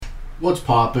What's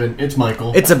poppin'? It's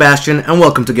Michael. It's Sebastian, and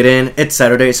welcome to Get In. It's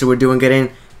Saturday, so we're doing Get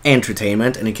In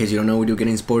Entertainment. And in case you don't know, we do Get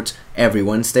In Sports every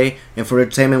Wednesday. And for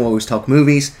entertainment, we always talk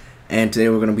movies. And today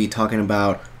we're going to be talking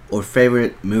about our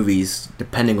favorite movies,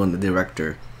 depending on the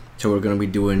director. So we're going to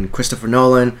be doing Christopher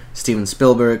Nolan, Steven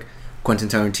Spielberg, Quentin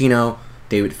Tarantino,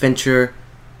 David Fincher,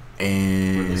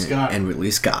 and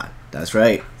Ridley Scott. That's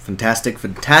right. Fantastic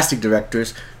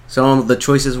directors. Some of the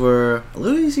choices were a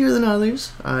little easier than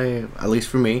others, at least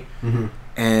for me. Mm-hmm.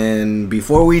 And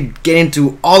before we get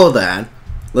into all of that,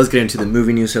 let's get into the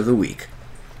movie news of the week.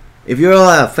 If you're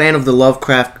a fan of the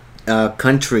Lovecraft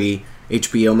Country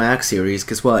HBO Max series,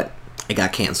 guess what? It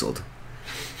got canceled.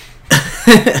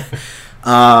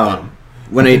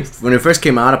 When it first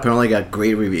came out, apparently it got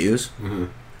great reviews. Mm-hmm.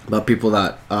 But people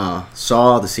that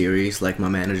saw the series, like my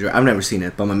manager, I've never seen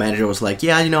it, but my manager was like,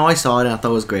 yeah, I saw it and I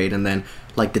thought it was great. And then,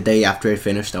 like, the day after it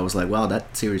finished, I was like, wow,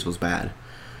 that series was bad.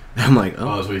 And I'm like,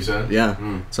 oh. That's what you said? Yeah.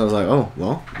 Mm. So I was like, oh,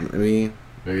 well, Maybe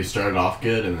you started off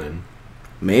good and then...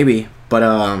 maybe.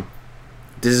 But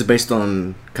this is based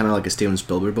on kind of like a Steven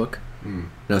Spielberg book. Mm.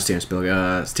 No,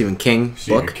 Stephen King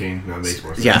Stephen book. King, that makes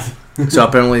more sense. Yeah. So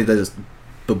apparently the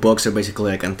books are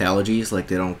basically like anthologies, like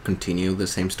they don't continue the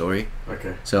same story.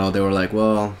 Okay. So they were like,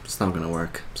 well, it's not going to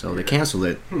work. So they canceled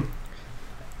it.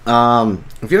 Hmm.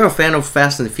 If you're a fan of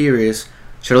Fast and the Furious,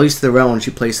 Charlize Theron, she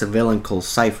plays a villain called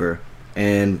Cypher.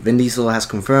 And Vin Diesel has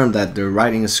confirmed that they're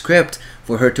writing a script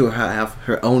for her to have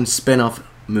her own spin-off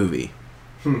movie.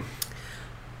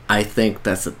 I think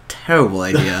that's a terrible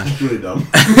idea. It's really dumb.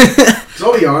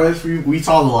 So I'll be honest, we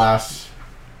saw the last,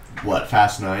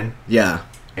 Fast 9? Yeah.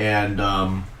 And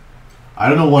I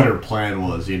don't know what her plan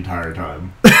was the entire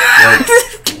time. Like,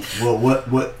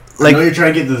 what? I know you're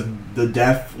trying to get the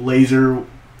death laser,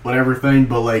 whatever thing,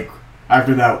 but like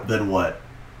after that, then what?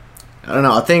 I don't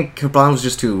know. I think her plan was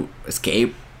just to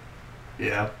escape.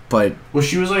 Yeah. But well,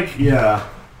 she was like, yeah.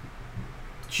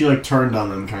 She like turned on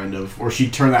them, kind of, or she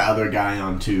turned that other guy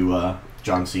onto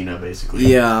John Cena, basically.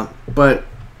 Yeah, but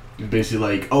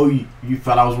basically like, oh, you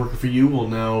thought I was working for you? Well,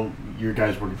 now your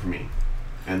guy's working for me.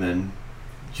 And then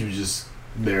she was just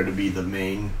there to be the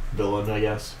main villain, I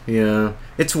guess. Yeah.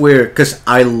 It's weird, because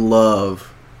I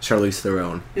love Charlize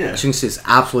Theron. Yeah. I think she's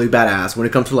absolutely badass. When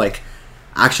it comes to, like,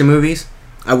 action movies,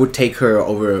 I would take her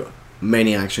over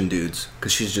many action dudes,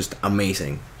 because she's just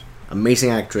amazing. Amazing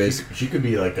actress. She could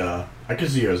be like I could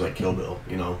see her as like Kill Bill,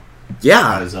 you know?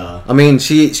 Yeah. As, I mean,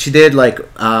 she did, like,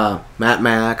 Mad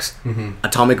Max. Mm-hmm.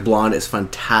 Atomic Blonde is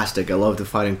fantastic. I love the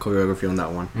fighting choreography on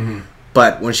that one. Mm-hmm.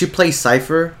 But when she plays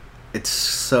Cypher, it's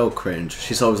so cringe.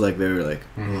 She's always like very like,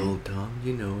 well, Tom,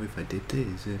 if I did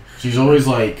this. She's always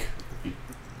like,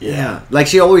 yeah. Like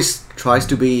she always tries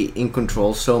to be in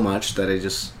control so much that I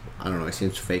don't know, it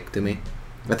seems fake to me.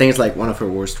 I think it's like one of her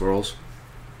worst roles.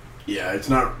 Yeah, it's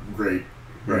not great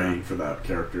writing for that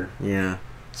character. Yeah.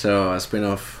 So a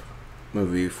spin-off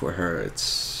movie for her,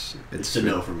 it's a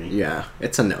no for me. Yeah,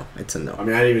 it's a no. It's a no. I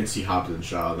mean, I didn't even see Hobbs and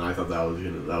Shaw, and I thought that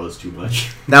was too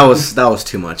much. that was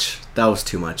too much. That was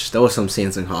too much. There was some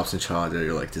scenes in Hobbs and Shaw that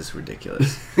you're like, this is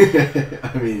ridiculous.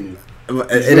 I mean,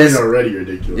 it is already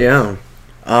ridiculous. Yeah.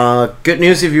 Good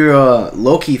news if you're a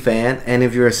Loki fan, and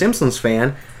if you're a Simpsons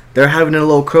fan, they're having a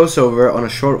little crossover on a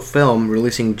short film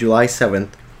releasing July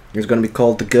 7th. It's going to be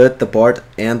called The Good, The Bart,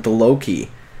 and The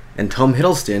Loki. And Tom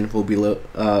Hiddleston will be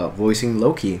voicing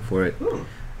Loki for it.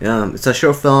 Yeah, it's a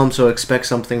short film, so expect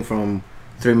something from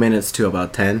 3 minutes to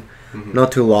about 10. Mm-hmm.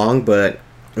 Not too long, but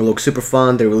it looks super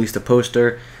fun. They released a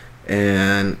poster,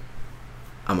 and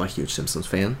I'm a huge Simpsons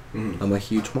fan. Mm-hmm. I'm a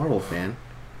huge Marvel fan.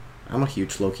 I'm a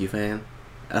huge Loki fan.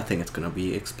 I think it's going to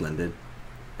be splendid.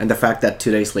 And the fact that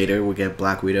 2 days later we get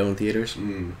Black Widow in theaters,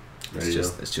 it's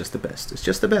just the best. It's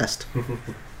just the best.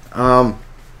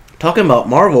 Talking about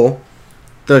Marvel,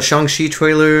 the Shang-Chi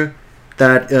trailer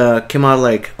that came out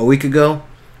like a week ago,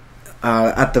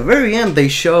 at the very end they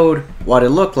showed what it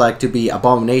looked like to be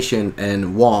Abomination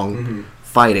and Wong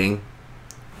fighting,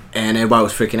 and everybody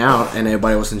was freaking out, and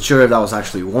everybody wasn't sure if that was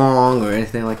actually Wong or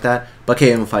anything like that. But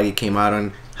Kevin Feige came out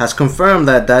and has confirmed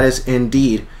that is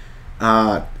indeed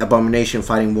Abomination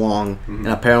fighting Wong, and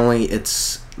apparently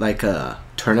it's like a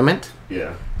tournament.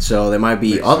 Yeah. So there might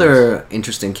be Makes other sense.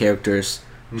 interesting characters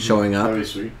showing up. That'd be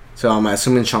sweet. So I'm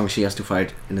assuming Shang-Chi has to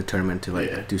fight in the tournament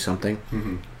to do something.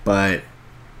 Mm-hmm. But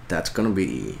that's gonna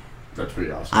be. That's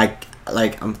pretty awesome.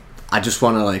 I just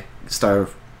want to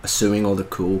start assuming all the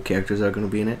cool characters that are gonna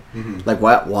be in it. Mm-hmm. Like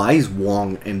why is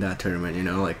Wong in that tournament?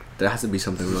 There has to be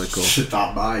something really cool.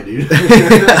 Stop by, dude.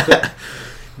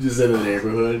 Just in the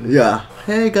neighborhood. Yeah.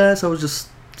 Hey guys, I was just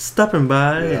stopping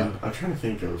by. Yeah. I'm trying to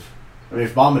think of. I mean,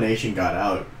 if Abomination got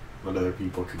out, what other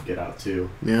people could get out too.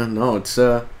 Yeah. No, it's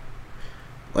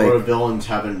Like, or the villains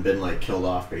haven't been like killed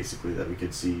off, basically, that we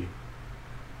could see.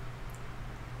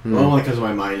 The only one that comes to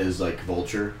my mind is like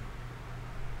Vulture.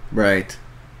 Right.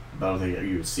 But I don't think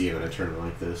you would see him in a tournament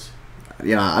like this.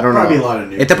 Yeah, I don't Probably know. a lot of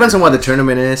new. It depends on what the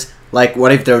tournament is. Like,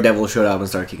 what if Daredevil showed up and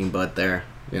started kicking butt there?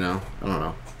 You know, I don't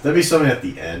know. That'd be something at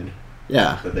the end.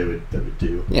 Yeah. That they would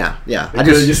do. Yeah. I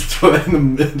just throw it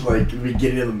in the like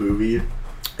beginning of the movie.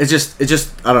 It's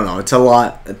just I don't know. It's a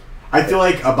lot. I feel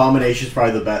like Abomination is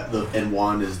probably the best, and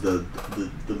Wand is the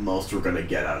most we're gonna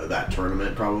get out of that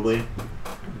tournament probably.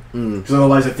 Because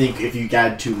otherwise, I think if you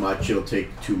add too much, it'll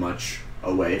take too much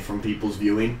away from people's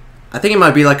viewing. I think it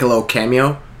might be like a little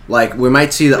cameo. Like, we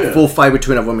might see the full fight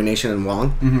between Abomination and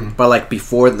Wong, but like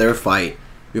before their fight,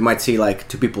 we might see like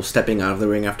two people stepping out of the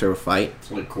ring after a fight.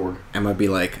 It's like Korg. It might be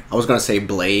like, I was gonna say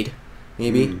Blade,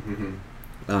 maybe.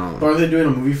 But are they doing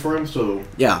a movie for him? So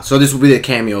yeah, so this will be the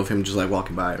cameo of him just like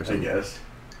walking by or something. I guess.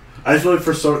 I just feel like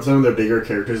for some of their bigger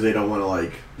characters, they don't want to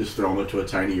like just throw them into a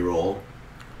tiny role.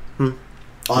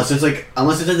 Unless it's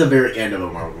at the very end of a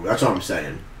Marvel movie. That's what I'm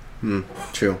saying.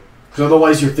 True. Because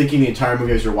otherwise, you're thinking the entire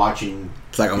movie as you're watching.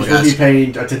 It's like, oh my you're supposed to gosh.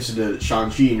 be paying attention to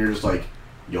Shang-Chi, and you're just like,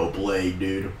 yo, Blade,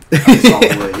 dude. I saw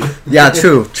Blade. Yeah,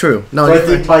 true. No, So I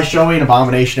think by showing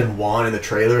Abomination and Wand in the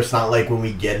trailer, it's not like when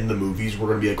we get in the movies, we're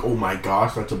going to be like, oh my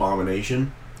gosh, that's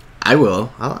Abomination. I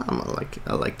will. I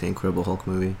like the Incredible Hulk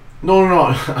movie. No.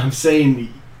 I'm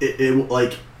saying, it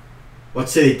like,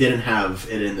 let's say they didn't have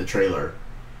it in the trailer.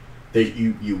 They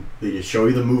just show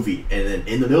you the movie, and then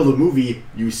in the middle of the movie,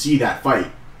 you see that fight.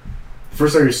 The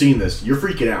first time you're seeing this, you're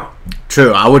freaking out.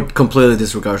 True, I would completely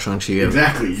disregard Shang-Chi.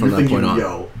 Exactly. From you're that thinking, point on.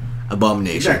 yo.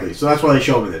 Abomination. Exactly. So that's why they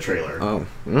show them in the trailer. Oh,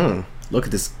 look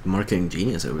at this marketing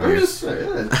genius over I'm here. just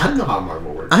saying, I know how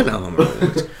Marvel works. I know how Marvel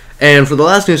works. And for the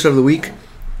last news of the week,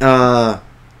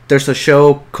 there's a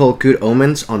show called Good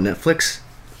Omens on Netflix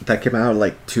that came out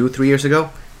like 2-3 years ago,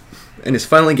 and it's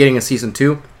finally getting a season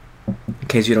 2. In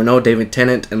case you don't know, David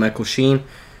Tennant and Michael Sheen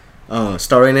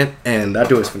star in it, and that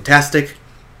dude is fantastic.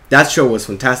 That show was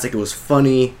fantastic. It was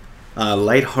funny,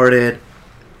 lighthearted.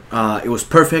 It was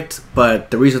perfect,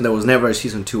 but the reason there was never a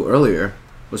season 2 earlier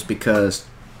was because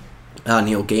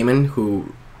Neil Gaiman,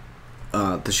 who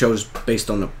the show is based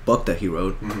on a book that he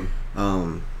wrote,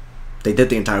 they did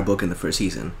the entire book in the first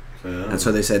season. And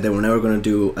so they said they were never going to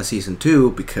do a season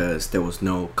 2 because there was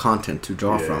no content to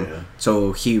draw from. Yeah.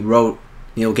 So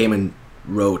Neil Gaiman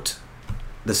wrote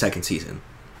the second season.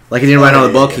 Like, he didn't write on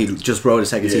the book, he just wrote a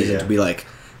second season to be like...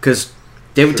 Because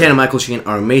David Tennant and Michael Sheen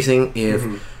are amazing. If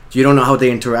you don't know how they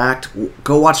interact,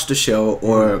 go watch the show,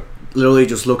 or literally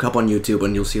just look up on YouTube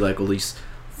and you'll see like all these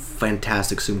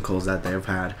fantastic Zoom calls that they've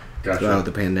had throughout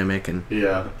the pandemic. And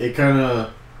yeah, it'd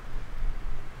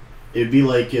be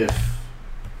like if,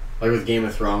 like with Game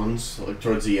of Thrones, like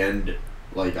towards the end,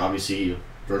 like obviously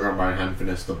George R. R. Martin hadn't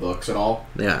finished the books at all.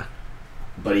 Yeah.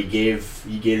 But he gave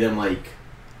them like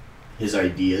his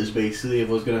ideas basically of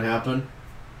what's gonna happen.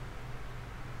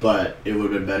 But it would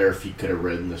have been better if he could have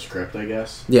written the script, I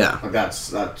guess. Yeah. Like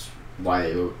that's why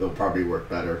it'll probably work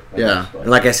better. I guess, but.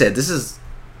 Like I said, this is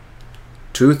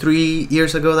 2-3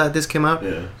 years ago that this came out.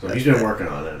 Yeah. So he's been working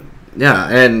on it. Yeah,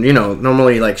 and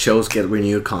normally like shows get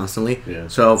renewed constantly. Yeah.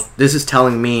 So this is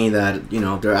telling me that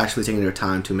they're actually taking their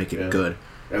time to make it good.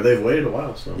 Yeah, they've waited a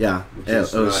while, so yeah,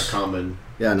 it's not common.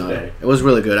 Yeah, no, today. It was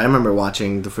really good. I remember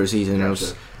watching the first season.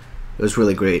 Gotcha. It was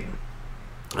really great.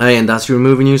 And that's your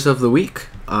movie news of the week.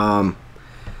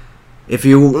 If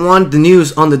you want the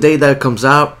news on the day that it comes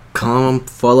out, come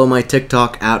follow my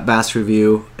TikTok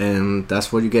 @BassReview, and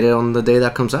that's where you get it on the day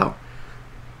that comes out.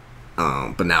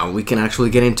 But now we can actually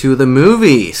get into the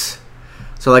movies.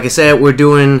 So like I said, we're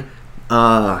doing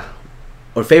our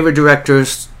favorite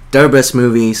directors, their best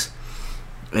movies.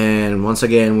 And once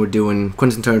again, we're doing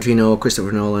Quentin Tarantino,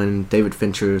 Christopher Nolan, David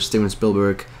Fincher, Steven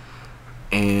Spielberg,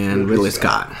 and Ridley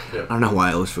Scott. Yep. I don't know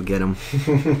why I always forget him.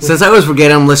 Since I always forget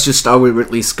him, let's just start with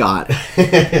Ridley Scott.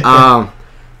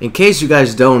 In case you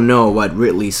guys don't know what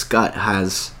Ridley Scott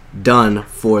has done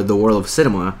for the world of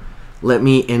cinema, let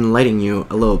me enlighten you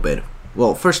a little bit.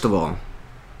 Well, first of all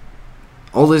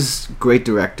these great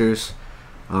directors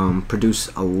produce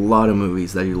a lot of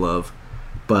movies that you love,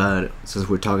 but since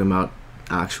we're talking about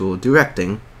actual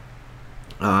directing,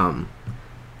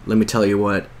 let me tell you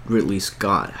what Ridley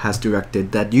Scott has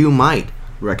directed that you might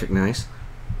recognize,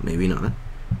 maybe not,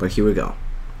 but here we go.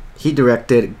 He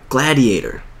directed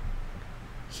Gladiator.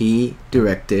 He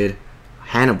directed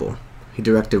Hannibal. He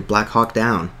directed Black Hawk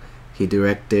Down. He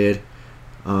directed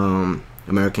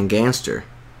American Gangster,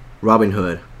 Robin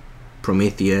Hood,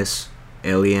 Prometheus,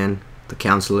 Alien, The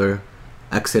Counselor,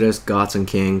 Exodus, Gods and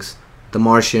Kings, The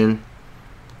Martian,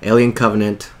 Alien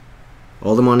Covenant,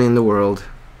 All the Money in the World,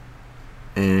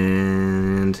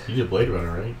 And He did Blade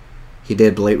Runner, right? he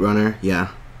did Blade Runner. Yeah,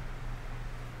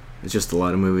 it's just a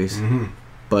lot of movies. Mm-hmm.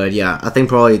 But yeah, I think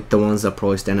probably the ones that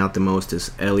probably stand out the most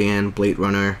is Alien, Blade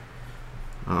Runner,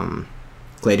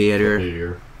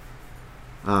 Gladiator,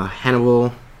 Hannibal,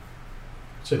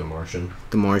 I'd say The Martian.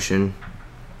 The Martian,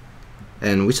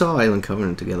 and we saw Island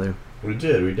Covenant together. We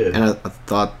did. And I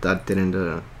thought that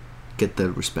didn't get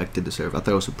the respect it deserved. I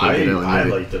thought it was a pretty good Alien I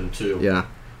movie. liked them too. Yeah,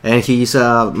 and he's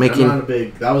making. I'm not a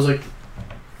big. That was like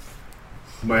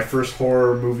my first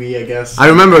horror movie, I guess. I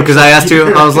remember because I asked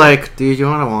you. I was like, "Dude, you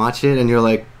want to watch it?" And you're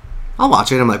like, "I'll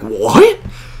watch it." I'm like, "What?"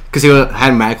 Because he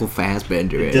had Michael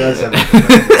Fassbender in It does it.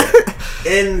 have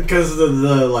and because the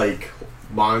like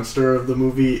monster of the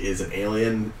movie is an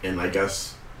alien, and I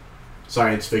guess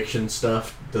science fiction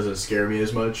stuff doesn't scare me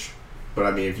as much. But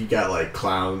I mean, if you got like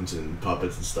clowns and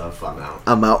puppets and stuff, I'm out.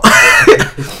 I'm out.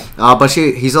 But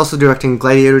he's also directing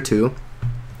Gladiator 2,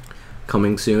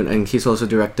 coming soon, and he's also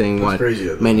directing That's crazy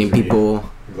that many there's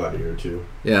people. Gladiator 2.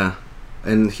 Yeah,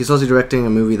 and he's also directing a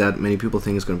movie that many people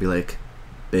think is going to be like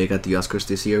big at the Oscars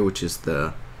this year, which is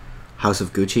the House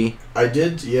of Gucci. I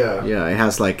did, yeah. Yeah, it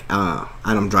has like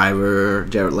Adam Driver,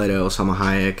 Jared Leto, Salma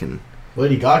Hayek, and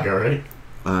Lady Gaga, right?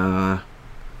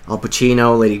 Al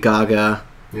Pacino, Lady Gaga,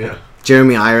 Yeah.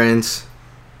 Jeremy Irons.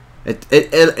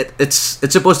 It's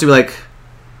supposed to be like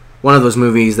one of those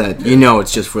movies that you know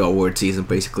it's just for award season,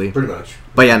 basically. Pretty much.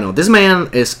 But yeah, no, this man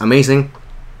is amazing.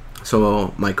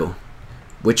 So, Michael,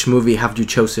 which movie have you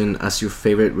chosen as your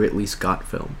favorite Ridley Scott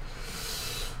film?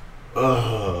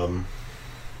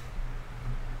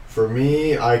 For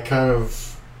me, I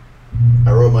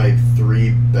wrote my 3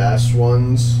 best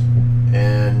ones,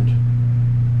 and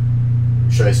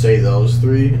should I say those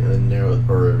 3 and narrow,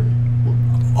 or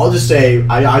I'll just say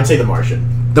I'd say The Martian.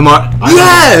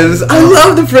 Yes, I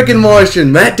love the freaking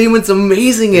Martian. Matt Damon's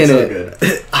amazing in It's so it. good.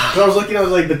 So I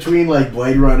was like between like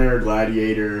Blade Runner,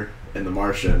 Gladiator, and The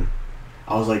Martian.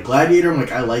 I was like Gladiator. I'm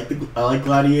like I like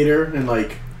Gladiator, and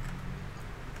like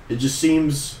it just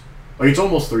seems like it's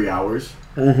almost 3 hours.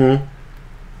 Mm-hmm.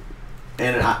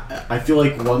 And I feel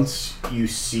like once you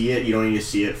see it, you don't need to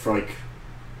see it for like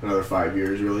another 5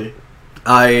 years, really.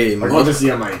 Like once I see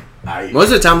it, I'm like,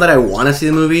 most of the time that I want to see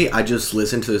the movie, I just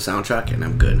listen to the soundtrack and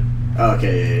I'm good.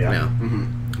 Okay, yeah.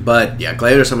 Mm-hmm. But yeah,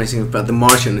 Gladiator is amazing, but The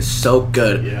Martian is so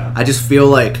good. Yeah. I just feel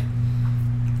like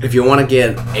if you want to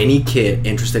get any kid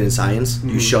interested in science,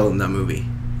 you show them that movie.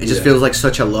 It just feels like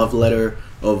such a love letter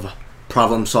of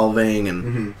problem solving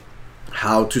and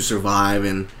how to survive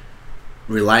and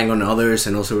relying on others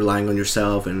and also relying on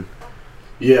yourself. And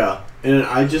yeah, and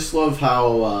I just love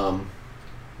how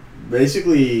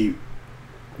basically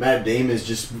Matt Damon is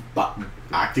just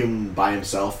acting by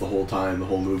himself the whole time, the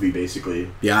whole movie, basically.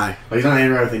 Yeah. Like, he's not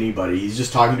interacting with anybody. He's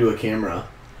just talking to a camera.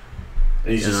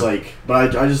 And he's just like...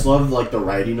 But I just love, like, the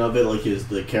writing of it, like,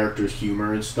 the character's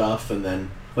humor and stuff, and then...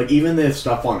 Like, even the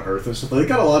stuff on Earth and stuff, they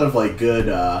got a lot of, like, good...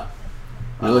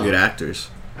 really good actors.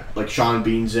 Like, Sean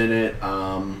Bean's in it.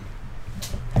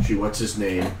 What's his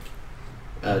name?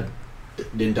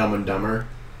 In Dumb and Dumber.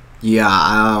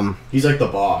 Yeah, He's like the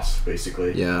boss,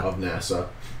 basically, yeah. of NASA.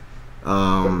 The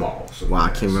boss of wow, I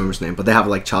NASA. can't remember his name, but they have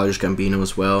like Childish Gambino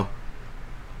as well.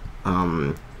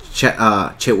 Chitwell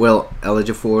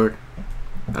Ejiofor.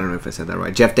 I don't know if I said that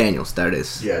right. Jeff Daniels, that it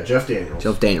is. Yeah, Jeff Daniels.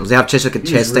 Jeff Daniels. They have Jessica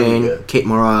Chastain, really Kate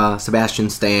Mara, Sebastian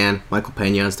Stan, Michael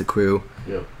Pena as the crew.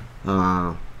 Yep.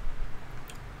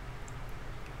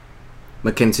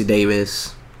 Mackenzie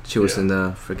Davis. She was Yeah. in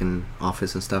the freaking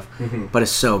Office and stuff. Mm-hmm. But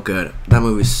it's so good. That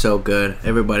movie's so good.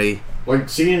 Everybody. Like,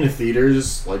 seeing it in the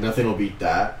theaters, like, nothing will beat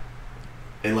that.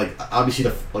 And, like, obviously,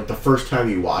 the first time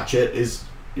you watch it is,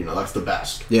 that's the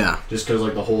best. Yeah. Just because,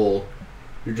 like, the whole...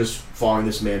 You're just following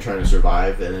this man trying to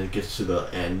survive, and then it gets to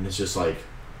the end, it's just, like...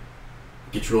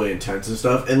 Gets really intense and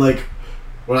stuff. And, like,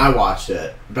 when I watched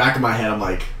it, back in my head, I'm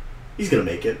like, he's gonna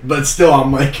make it. But still,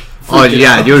 I'm like... Oh,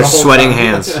 yeah, out you're the whole sweating time.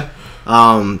 hands.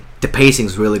 The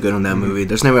pacing's really good on that movie.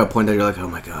 There's never a point that you're like, oh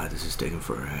my god, this is taking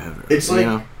forever. It's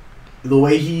like the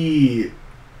way he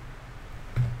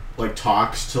like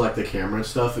talks to like the camera and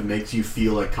stuff. It makes you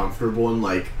feel like comfortable and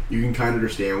like you can kind of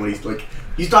understand what he's like.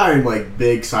 He's talking like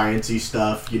big sciencey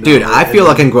stuff. Dude, I feel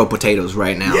like I can grow potatoes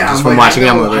right now just from like, watching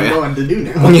that movie. I know what to do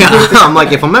now. Yeah, I'm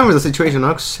like, if I'm ever in the situation, I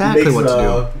know exactly Makes, what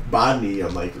to botany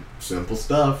on like simple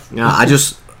stuff. do. Yeah,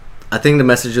 I think the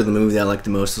message of the movie that I like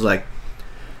the most is like,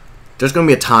 there's gonna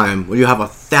be a time where you have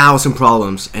 1,000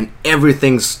 problems and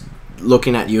everything's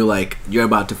looking at you like you're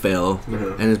about to fail,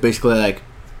 and it's basically like,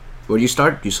 where do you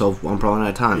start? You solve one problem at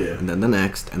a time, and then the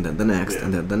next, and then the next,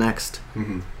 and then the next,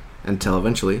 until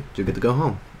eventually you get to go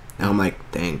home. And I'm like,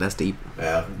 dang, that's deep.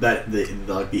 Yeah,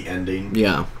 like the ending.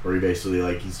 Yeah. Where he basically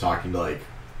like he's talking to like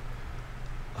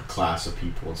a class of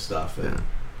people and stuff. And Yeah.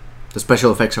 The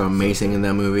special effects are amazing in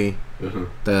that movie. mm-hmm.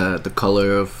 The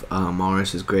color of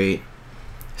Mars is great.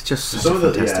 It's just such Some a of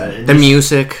the- fantastic. yeah, The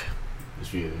music,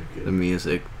 It's really good. the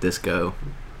music, disco.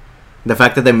 The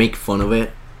fact that they make fun of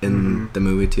it in Mm-hmm. the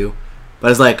movie too,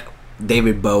 but it's like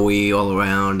David Bowie all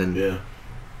around, and Yeah.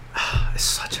 it's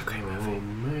such a great movie.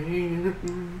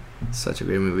 Man. Such a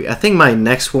great movie. I think my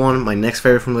next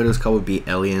favorite from Ridley Scott would be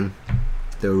Alien,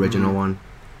 the original Mm-hmm. one.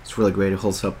 It's really great. It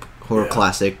holds up. Horror Yeah.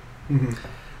 classic. Mm-hmm.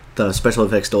 The special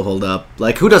effects still hold up.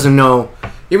 Like, who doesn't know?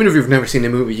 Even if you've never seen the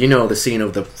movie, you know the scene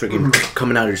of the freaking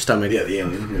coming out of your stomach. Yeah, the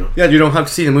alien. Yeah. Yeah, you don't have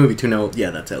to see the movie to know.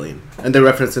 Yeah, that's Alien. And they're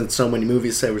referenced in so many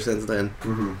movies ever since then.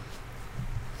 Mm-hmm.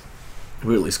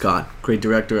 Ridley Scott, great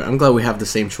director. I'm glad we have the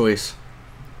same choice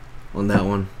on that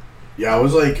one. Yeah, I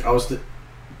was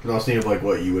thinking of like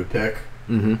what you would pick.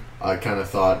 Mm-hmm. I kind of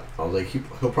thought I was like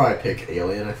he'll probably pick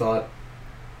Alien. I thought,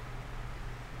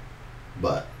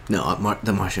 but No,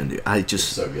 The Martian, dude. I it's just,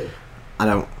 so good. I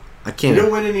You can't.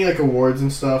 didn't win any like awards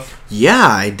and stuff. Yeah,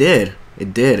 I did.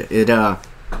 It did. Actually,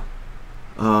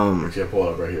 I pull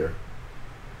it up right here.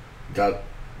 Got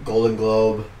Golden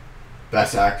Globe,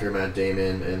 Best Actor Matt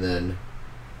Damon, and then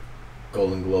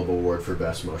Golden Globe Award for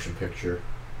Best Motion Picture.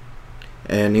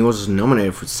 And he was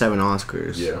nominated for 7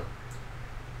 Oscars. Yeah.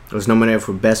 He was nominated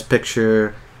for Best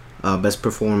Picture, Best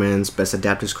Performance, Best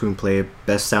Adapted Screenplay,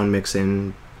 Best Sound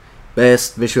Mixing,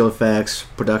 Best Visual Effects,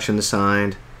 Production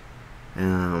Design,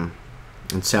 and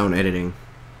Sound Editing.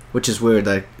 Which is weird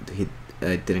that he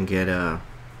didn't get a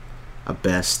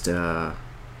Best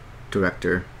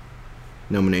Director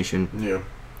nomination. Yeah.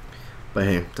 But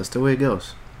hey, that's the way it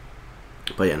goes.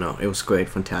 But yeah, no, it was great.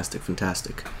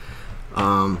 Fantastic.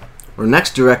 Our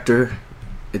next director,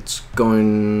 it's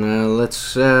going.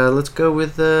 Let's go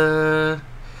with.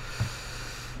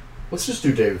 Let's just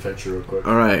do David Fincher real quick.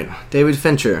 All right, David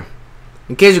Fincher.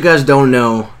 In case you guys don't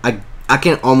know, I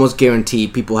can almost guarantee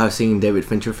people have seen David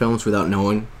Fincher films without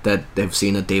knowing that they've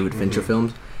seen a David Fincher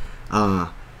films.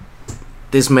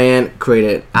 This man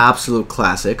created absolute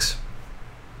classics,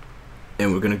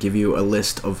 and we're gonna give you a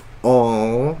list of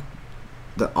all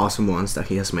the awesome ones that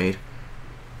he has made.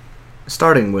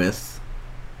 Starting with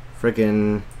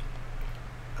freaking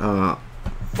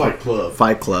Fight Club.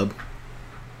 Fight Club.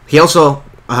 He also,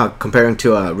 comparing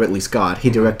to Ridley Scott, he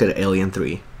directed Alien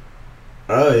 3.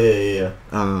 Oh yeah.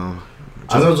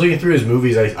 As I was looking through his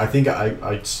movies, I think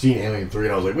I'd seen Alien 3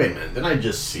 and I was like, wait a minute, didn't I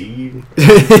just see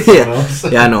someone else?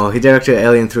 Yeah, no, he directed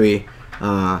Alien 3,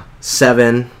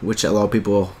 7, which a lot of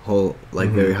people hold like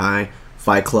very high,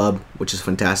 Fight Club, which is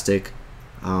fantastic,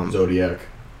 Zodiac.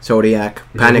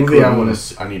 Panic Movie Room.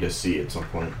 I need to see at some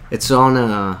point. It's on,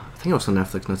 I think it was on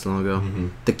Netflix not so long ago.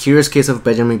 The Curious Case of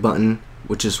Benjamin Button,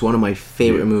 which is one of my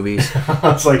favorite movies.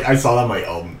 It's like I saw that, I'm like,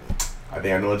 I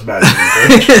think I know what's bad.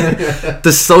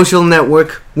 The Social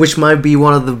Network, which might be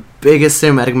one of the biggest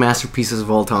cinematic masterpieces of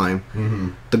all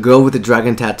time. The Girl with the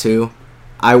Dragon Tattoo.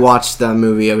 I watched that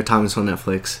movie every time it's on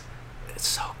Netflix. It's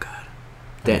so good.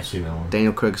 I haven't seen that one.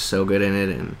 Daniel Craig's so good in it,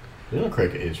 and Daniel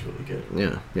Craig is really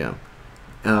good. yeah.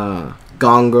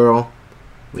 Gone Girl.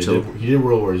 He did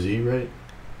World War Z, right?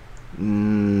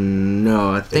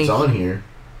 No, I think It's on here.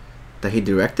 that he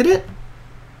directed it.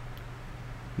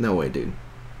 No way, dude.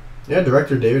 Yeah,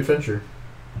 director David Fincher.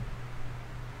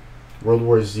 World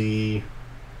War Z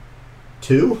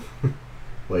 2?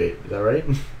 Wait, is that right?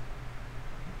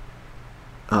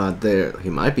 He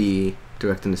might be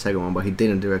directing the second one, but he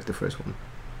didn't direct the first one.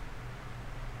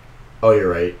 Oh, you're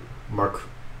right. Mark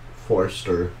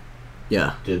Forster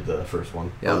Yeah. did the first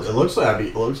one. Yeah. It looks like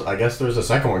I guess there's a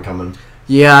second one coming.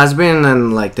 Yeah, it's been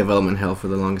in like development hell for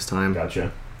the longest time.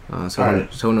 Gotcha. So Alright.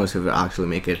 who knows if it'll actually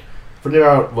make it. Forget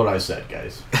about what I said,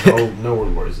 guys. No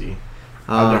World War Z.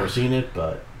 I've never seen it,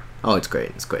 but Oh, it's great.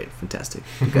 It's great. Fantastic.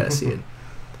 You gotta see it.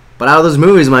 But out of those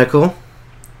movies, Michael,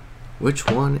 which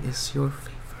one is your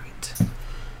favorite?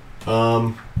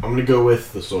 I'm gonna go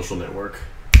with The Social Network.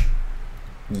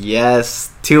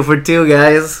 Yes, 2 for 2,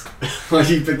 guys. Why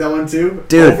you pick that one too?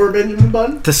 Dude. Over Benjamin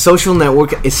Button? The Social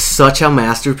Network is such a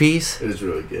masterpiece. It is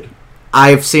really good.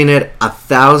 I've seen it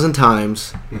 1,000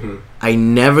 times. Mm-hmm. I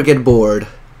never get bored.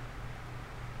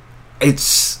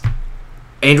 It's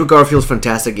Andrew Garfield's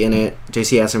fantastic in it.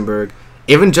 J.C. Eisenberg,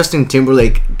 even Justin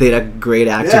Timberlake did a great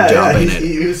acting job in it.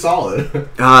 He was solid.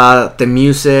 The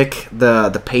music,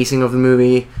 the pacing of the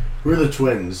movie. Who are the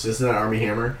twins? Isn't that Armie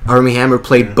Hammer? Armie Hammer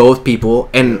played both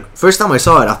people, and first time I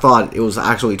saw it, I thought it was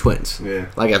actually twins. Yeah.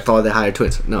 Like I thought they hired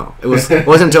twins. No, it wasn't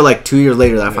until like 2 years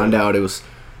later that I found out it was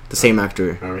the same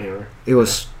actor. Armie Hammer. It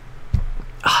was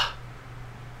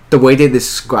the way they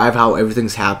describe how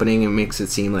everything's happening, it makes it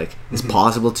seem like it's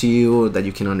possible to you, that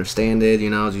you can understand it.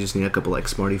 You know, you just need a couple like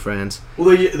smarty friends.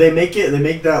 Well, they make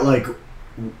that like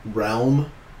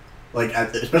realm, like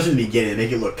especially in the beginning, they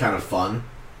make it look kind of fun.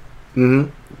 Mm-hmm.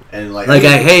 And like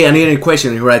hey, I need any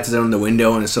question. And he writes it on the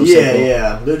window, and it's so simple.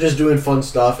 Yeah. They're just doing fun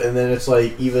stuff, and then it's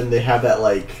like even they have that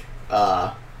like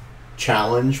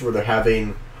challenge where they're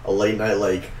having a late night,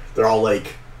 like they're all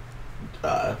like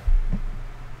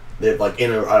they're like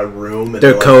in a room and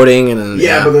they're like, coding and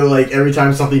but they're like every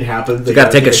time something happens they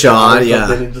gotta take a shot.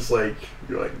 Yeah, and just like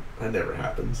you're like that never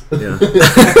happens. Yeah.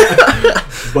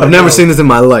 But I've never seen this in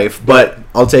my life, but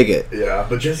I'll take it. Yeah,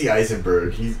 but Jesse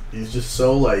Eisenberg, he's just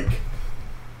so like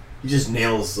he just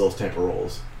nails those type of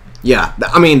roles. Yeah,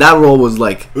 I mean that role was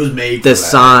like it was made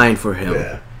designed for him.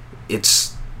 Yeah,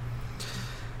 it's.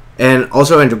 And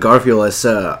also Andrew Garfield as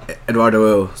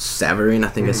Eduardo Saverin, I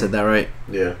think I said that right.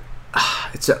 Yeah.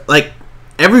 It's like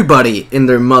everybody and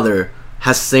their mother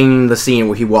has seen the scene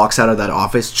where he walks out of that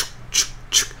office,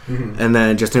 and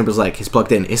then Justin Timberlake's like, he's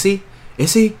plugged in. Is he?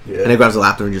 Yeah. And he grabs the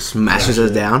laptop and just smashes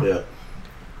it down. Yeah.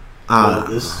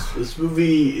 This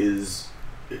movie is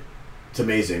it's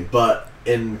amazing. But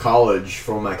in college,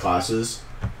 for my classes,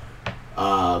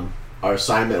 our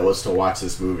assignment was to watch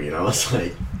this movie, and I was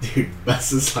like, dude,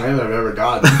 best assignment I've ever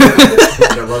gotten.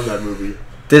 I love that movie.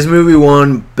 This movie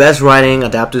won Best Writing,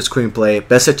 Adapted Screenplay,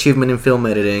 Best Achievement in Film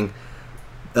Editing,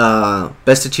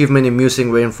 Best Achievement in Music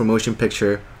Written for Motion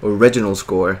Picture, Original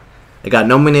Score. It got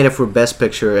nominated for Best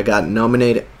Picture. It got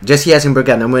nominated. Jesse Eisenberg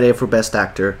got nominated for Best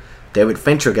Actor. David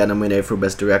Fincher got nominated for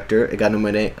Best Director. It got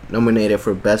nominated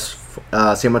for Best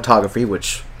Cinematography,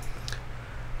 which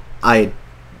I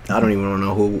don't even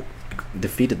know who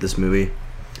defeated this movie.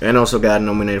 And also got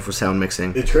nominated for Sound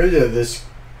Mixing. It's crazy that this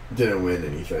didn't win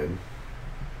anything.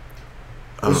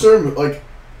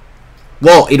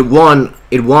 Well, it won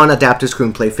Adapted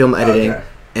Screenplay, Film Editing,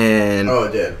 and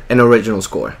it did. An Original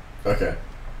Score. Okay.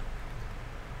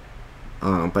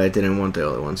 But it didn't want the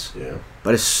other ones. Yeah.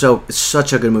 But it's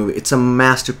such a good movie. It's a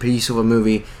masterpiece of a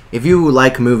movie. If you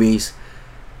like movies,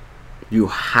 you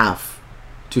have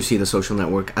to see The Social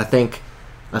Network. I think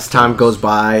as time goes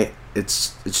by,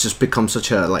 it's just become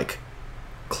such a like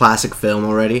classic film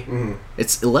already. Mm-hmm.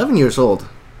 It's 11 years old.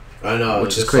 I know,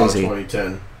 which is crazy.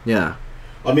 2010. Yeah.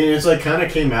 I mean, it's like kind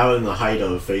of came out in the height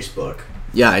of Facebook.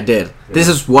 Yeah, it did. Yeah. This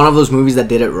is one of those movies that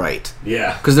did it right.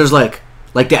 Yeah. Because there's like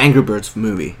the Angry Birds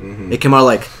movie. Mm-hmm. It came out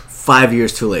like 5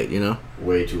 years too late, you know?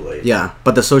 Way too late. Yeah,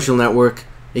 but The Social Network,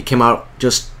 it came out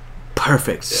just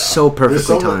perfect. Yeah. So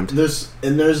perfectly timed. There's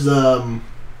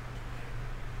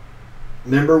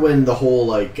remember when the whole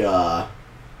like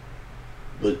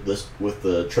with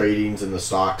the tradings and the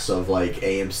stocks of like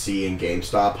AMC and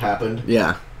GameStop happened?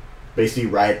 Yeah. Basically,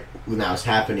 right when that was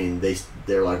happening,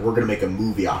 they're like, we're gonna make a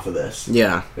movie off of this.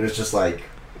 Yeah. And it's just like,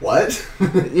 what?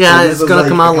 Yeah, it's gonna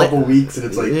come out in a couple weeks, and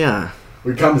it's like, yeah.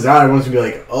 When it comes out, everyone's gonna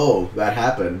be like, oh, that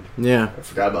happened. Yeah. I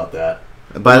forgot about that.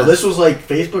 But this was like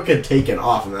Facebook had taken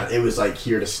off, and it was like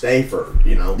here to stay for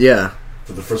Yeah.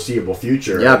 For the foreseeable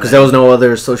future. Yeah, because there was no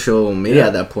other social media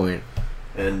at that point.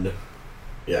 And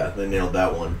yeah, they nailed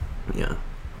that one. Yeah.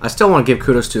 I still want to give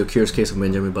kudos to A Curious Case of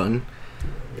Benjamin Button.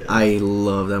 Yeah. I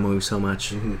love that movie so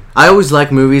much. Mm-hmm. I always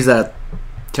like movies that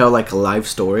tell like a life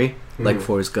story, like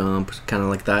Forrest Gump, kind of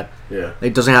like that. Yeah.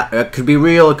 It doesn't have, it could be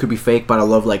real, it could be fake, but I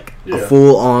love like a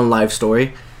full-on life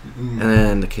story. Mm-hmm. And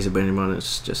then The Case of Benjamin Button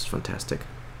is just fantastic.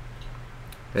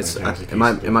 It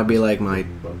might be like my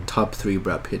top 3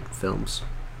 Brad Pitt films.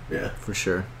 Yeah. For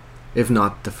sure. If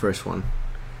not the first one.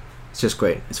 It's just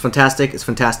great. It's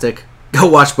fantastic. Go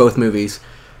watch both movies.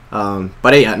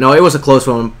 But yeah, no, it was a close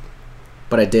one.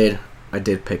 But I did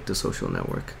pick The Social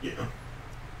Network. Yeah.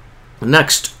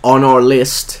 Next on our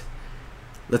list,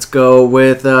 let's go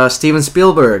with Steven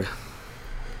Spielberg.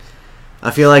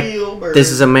 I feel like this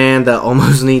is a man that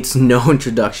almost needs no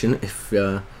introduction. If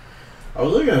I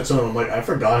was looking at some, I'm like, I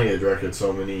forgot he had directed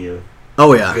so many good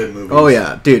movies. Oh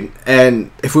yeah, dude.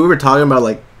 And if we were talking about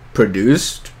like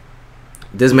produced,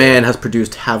 this man has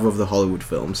produced half of the Hollywood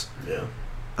films.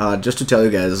 Yeah. Just to tell you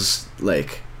guys,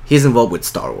 like, he's involved with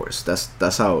Star Wars.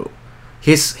 That's how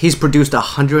he's produced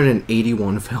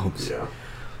 181 films. Yeah.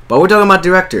 But we're talking about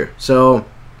director. So,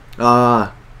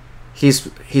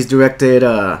 he's directed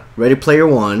Ready Player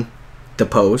One, The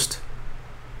Post,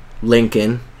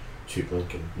 Lincoln, Cheap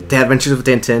Lincoln, yeah. The Adventures of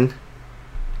Tintin,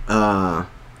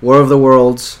 War of the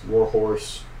Worlds, War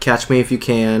Horse, Catch Me If You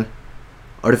Can,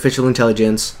 Artificial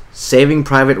Intelligence, Saving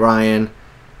Private Ryan,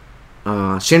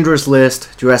 Schindler's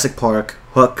List, Jurassic Park,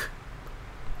 Hook,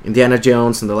 Indiana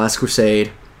Jones and the Last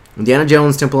Crusade, Indiana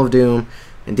Jones Temple of Doom,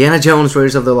 Indiana Jones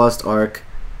Raiders of the Lost Ark,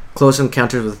 Close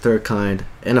Encounters with the Third Kind,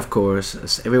 and of course,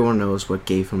 as everyone knows, what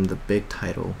gave him the big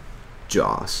title,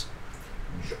 Jaws.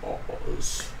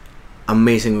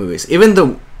 Amazing movies. Even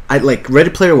though I like Ready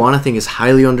Player One, I think is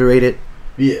highly underrated.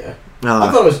 Yeah,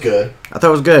 I thought it was good. I thought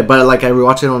it was good, but like I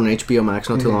rewatched it on HBO Max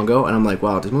not too long ago, and I'm like,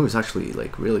 wow, this movie's actually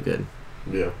like really good.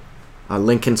 Yeah.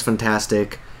 Lincoln's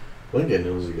fantastic.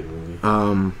 Lincoln was a good movie.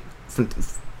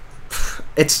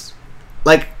 It's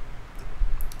like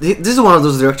this is one of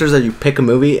those directors that you pick a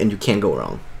movie and you can't go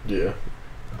wrong. Yeah.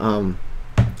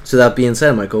 So that being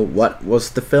said, Michael, what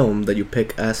was the film that you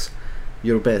pick as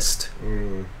your best?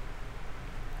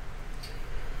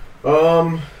 The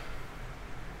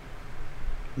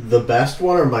best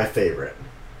one or my favorite?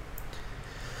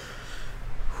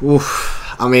 Oof.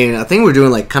 I mean, I think we're doing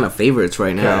like kind of favorites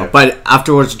right now, okay. But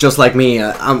afterwards, just like me,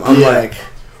 I'm like,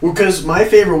 well, because my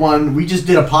favorite one, we just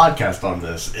did a podcast on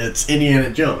this. It's Indiana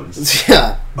Jones.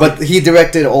 Yeah, but he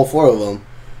directed all 4 of them,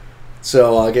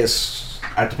 so I guess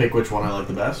I have to pick which one I like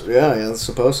the best. Yeah, I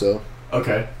suppose so.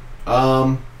 Okay.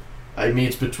 I mean,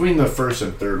 it's between the first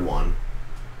and third one,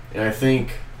 and I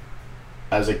think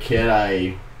as a kid,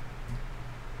 I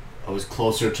was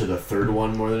closer to the third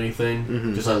one more than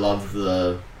anything. Just I love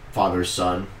the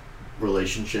father-son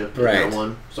relationship in that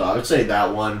one. So I would say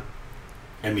that one.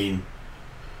 I mean,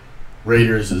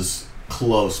 Raiders is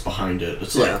close behind it.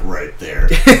 It's like right there.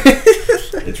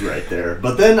 It's right there.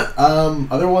 But then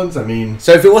other ones, I mean.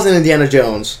 So if it wasn't Indiana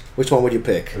Jones, which one would you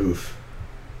pick? Oof.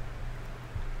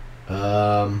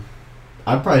 I'd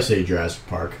probably say Jurassic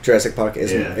Park. Jurassic Park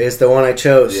is the one I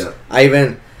chose. Yeah.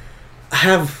 I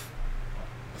have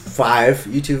 5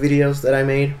 YouTube videos that I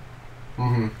made.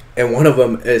 And one of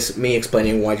them is me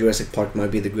explaining why Jurassic Park might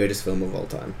be the greatest film of all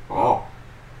time. Oh.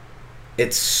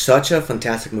 It's such a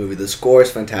fantastic movie. The score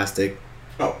is fantastic.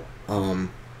 Oh.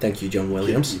 Thank you, John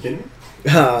Williams. You kidding me?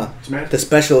 The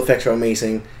special effects are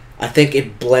amazing. I think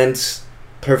it blends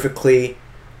perfectly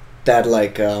that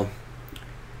like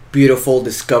beautiful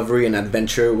discovery and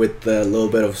adventure with the little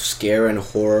bit of scare and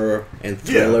horror and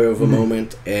thriller of a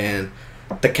moment. And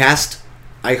the cast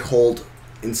I hold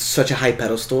in such a high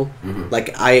pedestal.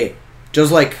 Like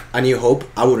just like A New Hope,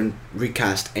 I wouldn't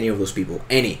recast any of those people.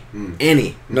 Any.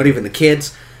 Not even the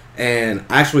kids. And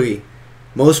actually,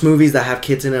 most movies that have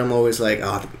kids in it, I'm always like,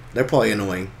 oh, they're probably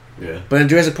annoying. Yeah. But in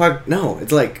Jurassic Park, no.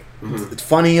 It's like, it's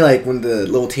funny, like, when the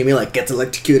little Timmy, like, gets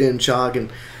electrocuted in shock.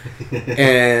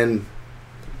 And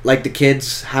like, the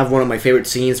kids have one of my favorite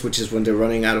scenes, which is when they're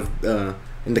running out of,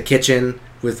 in the kitchen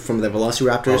from the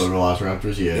Velociraptors. Oh, the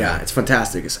Velociraptors, yeah. Yeah, it's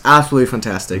fantastic. It's absolutely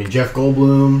fantastic. I mean, Jeff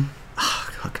Goldblum.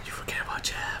 How could you forget about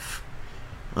Jeff?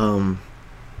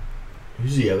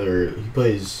 Who's the other? He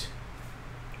plays.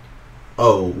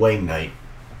 Oh, Wayne Knight.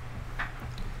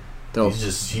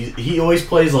 He always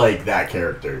plays like that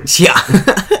character. Yeah.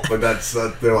 But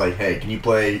they're like, hey, can you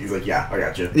play? He's like, yeah, I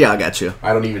got you. Yeah, I got you.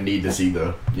 I don't even need to see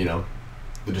the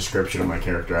description of my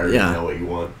character. I already know what you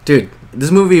want. Dude,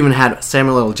 this movie even had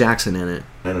Samuel L. Jackson in it.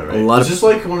 I know, right? Was this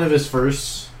like one of his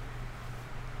first?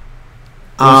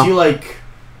 Was he like?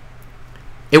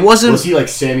 It wasn't. Was he like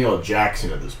Samuel L.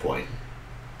 Jackson at this point?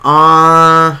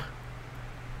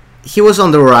 He was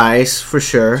on the rise for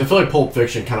sure. So I feel like Pulp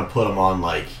Fiction kind of put him on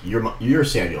like you're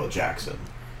Samuel L. Jackson.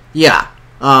 Yeah.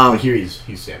 Here he's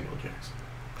Samuel Jackson.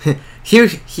 Here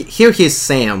he's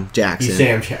Sam Jackson. He's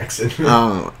Sam Jackson.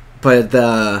 But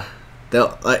I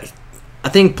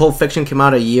think Pulp Fiction came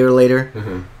out a year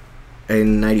later,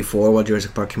 in '94, while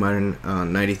Jurassic Park came out in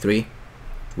 '93,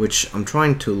 which I'm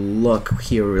trying to look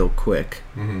here real quick.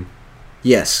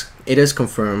 Yes, it is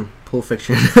confirmed. Pulp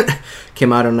Fiction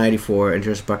came out in '94, and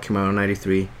Jurassic Park came out in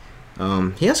 '93.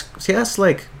 He has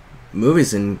like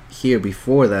movies in here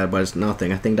before that, but it's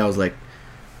nothing. I think that was like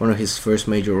one of his first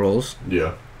major roles.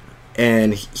 Yeah.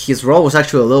 And his role was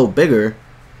actually a little bigger.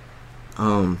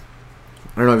 I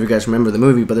don't know if you guys remember the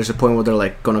movie, but there's a point where they're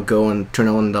like gonna go and turn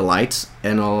on the lights,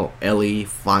 and all Ellie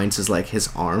finds is like his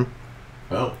arm.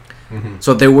 Oh.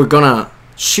 So they were gonna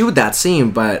shoot that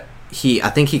scene, but I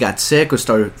think he got sick or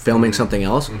started filming something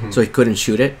else, so he couldn't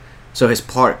shoot it. So his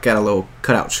part got a little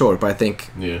cut out short. But I think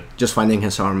just finding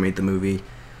his arm made the movie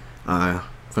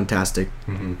fantastic.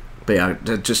 But yeah,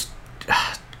 just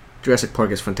Jurassic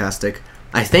Park is fantastic.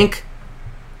 I think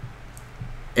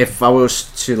if I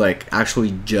was to like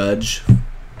actually judge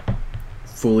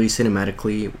fully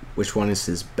cinematically which one is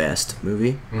his best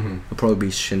movie, it'll probably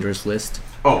be Schindler's List.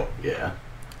 Oh yeah,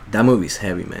 that movie's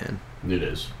heavy, man. It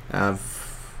is. I've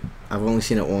only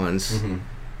seen it once,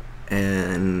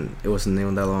 and it wasn't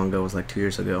even that long ago. It was like 2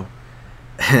 years ago,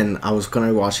 and I was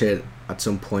gonna watch it at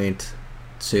some point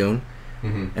soon,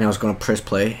 and I was gonna press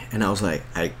play, and I was like,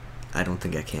 I don't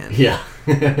think I can. Yeah.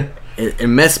 it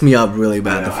messed me up really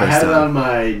bad the first time. I had it on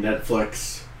my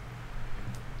Netflix,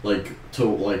 to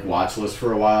watch list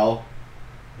for a while.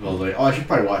 And I was like, oh, I should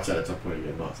probably watch that at some point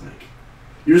again. But I was like,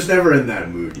 you're just never in that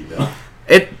mood, you know.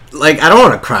 I don't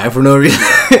want to cry for no reason.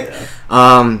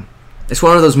 Yeah. It's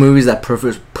one of those movies that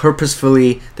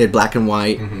purposefully did black and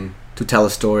white to tell a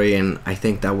story, and I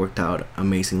think that worked out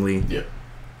amazingly. Yeah.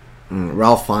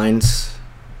 Ralph Fiennes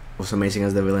was amazing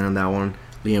as the villain on that one.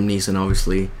 Liam Neeson,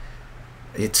 obviously.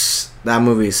 That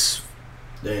movie's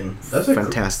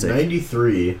fantastic.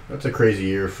 93. That's a crazy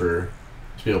year for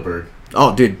Spielberg.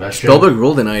 Oh, dude, Spielberg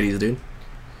ruled the 90s, dude.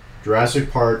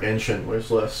 Jurassic Park and Schindler's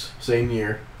List, same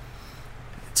year.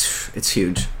 It's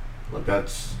huge.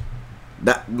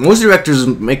 Most directors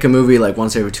make a movie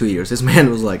once every 2 years. This man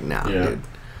was like, nah, dude.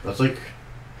 That's so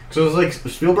it was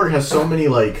Spielberg has so many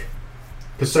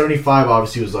because 75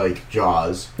 obviously was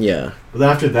Jaws. Yeah. But then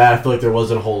after that, I feel like there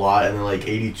wasn't a whole lot, and then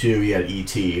 82 he had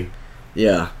E.T.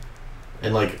 Yeah.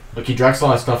 And he directs a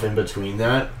lot of stuff in between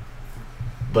that,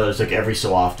 but it's every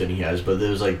so often he has. But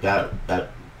there was that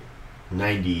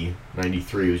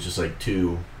 93 was just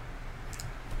two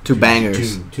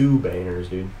bangers. Two bangers,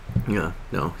 dude. Yeah,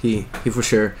 no, he for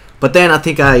sure. But then I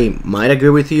think I might agree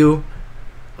with you.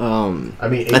 I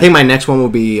think my next one will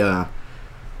be The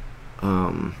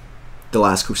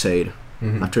Last Crusade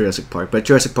after Jurassic Park. But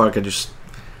Jurassic Park,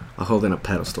 I hold in a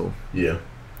pedestal. Yeah.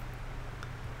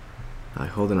 I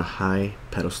hold in a high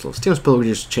pedestal. Steven Spielberg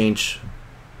just changed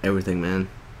everything, man.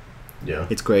 Yeah.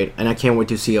 It's great. And I can't wait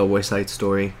to see a West Side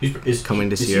Story coming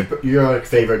this year. Your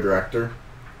favorite director?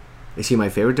 Is he my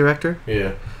favorite director?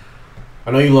 Yeah.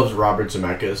 I know you love Robert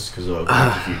Zemeckis because of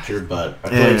Back to the Future, but I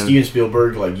feel Steven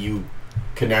Spielberg, you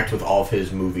connect with all of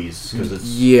his movies because it's...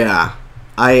 Yeah.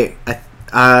 I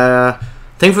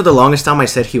think for the longest time I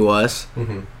said he was.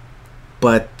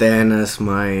 But then as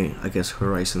my,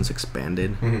 horizons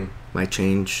expanded, might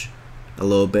change a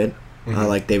little bit. I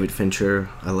like David Fincher.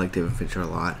 I like David Fincher a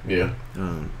lot. Yeah.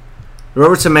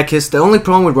 Robert Zemeckis. The only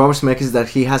problem with Robert Zemeckis is that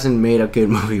he hasn't made a good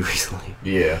movie recently.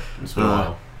 Yeah, it's been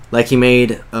a while. He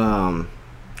made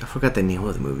I forgot the name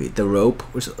of the movie. The Rope,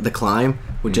 The Climb,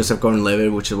 with Joseph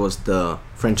Gordon-Levitt, which was the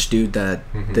French dude that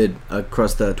did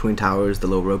Across the Twin Towers, the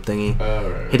little rope thingy.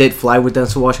 Right. He did Fly with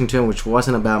Denzel Washington, which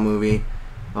wasn't a bad movie.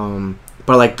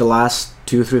 But the last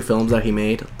 2-3 films that he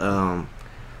made,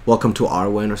 Welcome to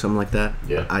Arwen or something like that.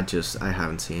 Yeah. I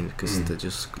haven't seen because they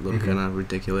just look kind of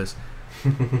ridiculous.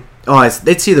 I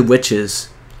did see The Witches.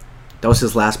 That was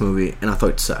his last movie, and I thought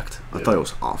it sucked. I thought it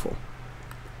was awful.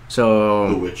 So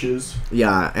The Witches?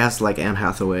 Yeah, it has Anne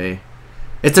Hathaway.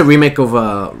 It's a remake of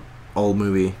a old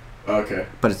movie. Okay.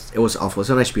 But it was awful. It's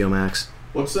on HBO Max.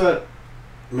 What's that?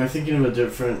 Am I thinking of a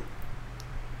different...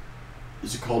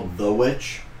 Is it called The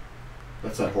Witch?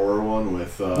 That's that horror one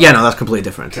with... Yeah, no, that's completely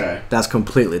different. Okay. That's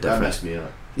completely different. That messed me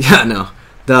up. Yeah, no.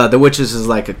 The Witches is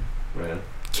a yeah.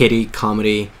 kiddie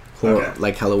comedy, horror,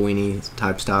 Halloween-y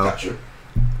type style. Gotcha.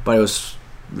 But it was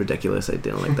ridiculous. I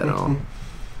didn't like that at all.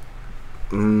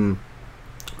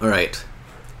 Alright.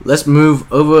 Let's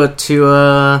move over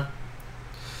to...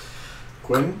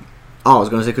 Quentin? Oh, I was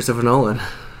going to say Christopher Nolan.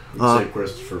 Say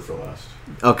Christopher for last.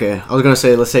 Okay, I was going to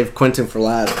say let's save Quentin for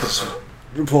last, because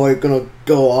you're probably going to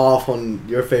go off on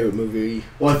your favorite movie.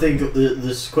 Well, I think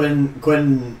this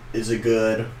Quentin is a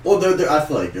good... Well, I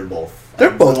feel like they're both...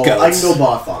 They're both good. I can go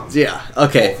both on. Yeah,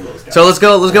 okay. Both of those guys. So let's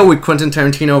go with Quentin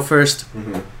Tarantino first.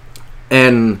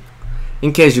 And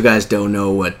in case you guys don't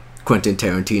know what Quentin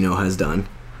Tarantino has done.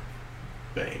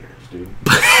 Bangers, dude.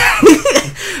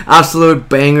 Absolute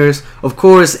bangers. Of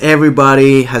course,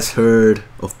 everybody has heard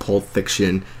of Pulp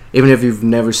Fiction. Even if you've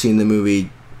never seen the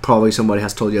movie, probably somebody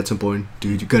has told you at some point,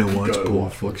 dude, you gotta watch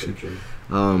Pulp Fiction.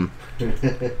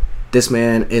 This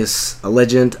man is a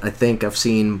legend. I think I've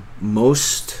seen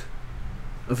most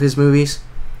of his movies.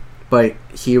 But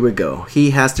here we go. He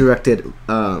has directed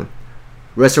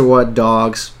Reservoir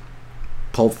Dogs,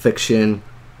 Pulp Fiction,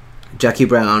 Jackie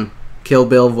Brown, Kill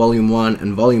Bill Volume 1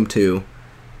 and Volume 2.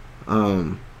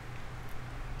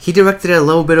 He directed a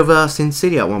little bit of Sin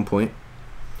City at one point.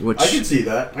 Which, I can see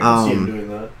that. I can see him doing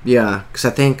that. Yeah, because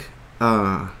I think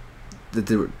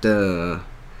the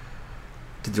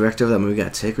director of that movie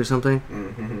got sick or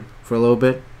something for a little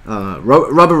bit.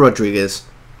 Robert Rodriguez.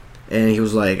 And he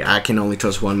was like, I can only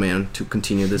trust one man to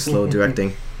continue this slow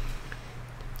directing.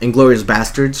 Inglourious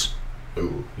Bastards.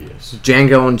 Oh, yes.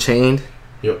 Django Unchained.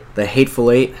 Yep. The Hateful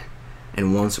Eight.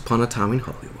 And Once Upon a Time in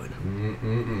Hollywood.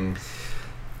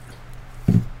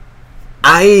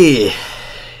 I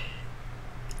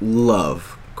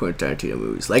love Quentin Tarantino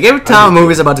movies. Every time a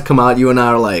movie's about to come out, you and I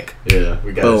are like, yeah,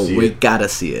 we gotta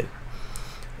see it.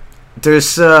 There's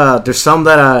some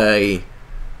that I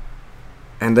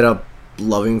ended up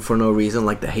loving for no reason,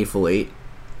 like the Hateful Eight.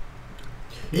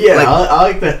 Yeah,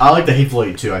 I like the Hateful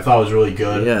Eight too. I thought it was really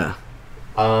good. Yeah.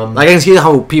 Like I can see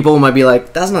how people might be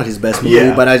like, that's not his best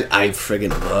movie, but I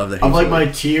friggin' love the Hateful Eight. Of like Eight. my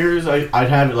tiers, I'd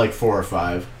have it like 4 or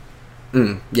 5.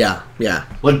 Yeah.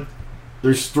 Like,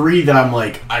 there's 3 that I'm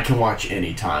like, I can watch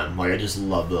anytime. Like, I just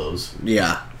love those.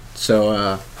 Yeah.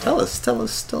 So, tell us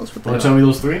what they Want to tell me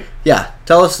those 3? Yeah.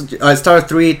 Tell us, start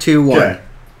 3, 2, 1. Okay.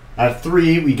 At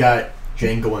 3, we got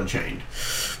Django Unchained.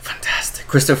 Fantastic.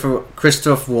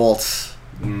 Christoph Waltz.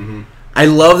 Mm-hmm. I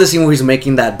love the scene where he's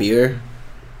making that beer.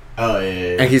 Oh,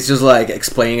 yeah. And he's just, like,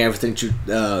 explaining everything to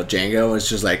Django. It's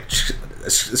just, like,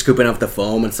 scooping up the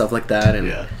foam and stuff like that.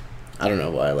 And I don't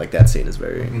know why I like that scene. It's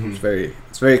very,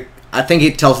 it's very, I think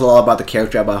it tells a lot about the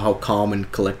character, about how calm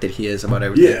and collected he is about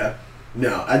everything. Yeah.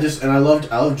 No, I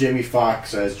love Jamie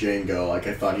Foxx as Django. Like,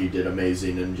 I thought he did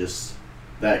amazing, and just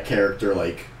that character,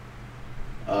 like,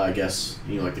 I guess,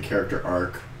 like the character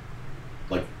arc,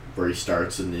 like, where he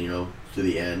starts and, to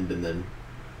the end, and then,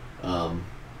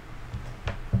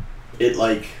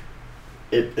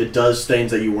 it does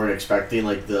things that you weren't expecting,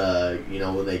 like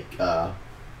when they,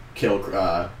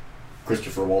 kill,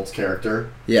 Christopher Waltz's character.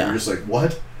 Yeah. You're just like,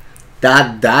 what?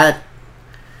 That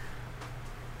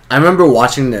I remember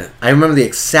the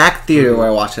exact theater where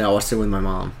I watched it. I watched it with my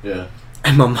mom. Yeah.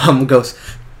 And my mom goes,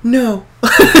 no. Oh,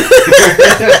 God.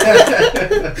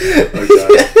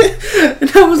 And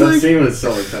I was that like... scene was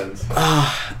so intense.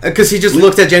 Because he just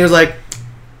looked at Jen and was like,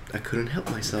 I couldn't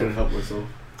help myself.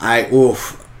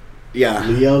 Yeah.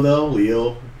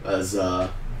 Leo as the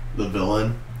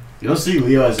villain. You don't see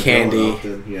Leo as a Candy. villain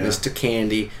often. Yeah. Mr.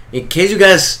 Candy. In case you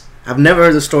guys have never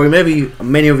heard the story, maybe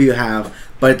many of you have,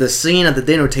 but the scene at the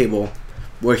dinner table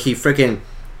where he freaking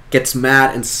gets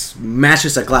mad and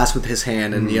smashes a glass with his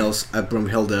hand and yells at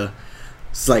Brumhilde,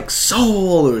 it's like,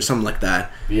 soul, or something like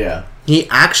that. Yeah. He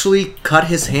actually cut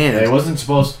his hand. Yeah, it wasn't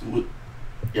supposed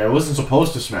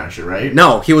to smash it, right?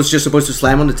 No, he was just supposed to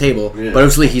slam on the table. Yeah. But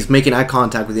obviously he's making eye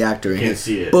contact with the actor. And can't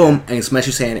see it. Boom, and he smashed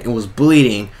his hand. It was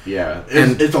bleeding. Yeah.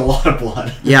 And it's a lot of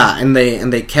blood. Yeah, and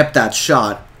they kept that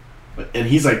shot. And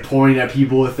he's like pointing at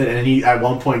people with it, and he at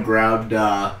one point grabbed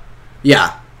the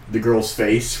girl's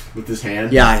face with his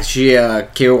hand. Yeah,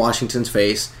 Kerry Washington's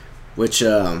face, which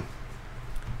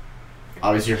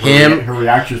obviously her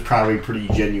reaction is probably pretty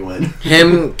genuine.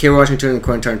 Him, Kerry Washington, and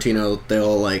Quentin Tarantino, they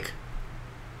all like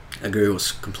agree it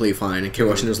was completely fine, and Kerry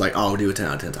Washington was like, "Oh, I'll do it 10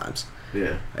 out of 10 times."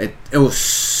 Yeah, it was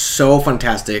so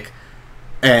fantastic,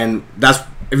 and that's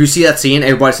if you see that scene,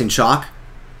 everybody's in shock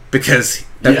because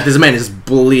this man is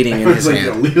bleeding in his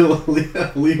hand.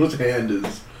 Leo's hand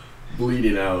is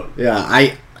bleeding out. Yeah,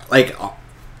 I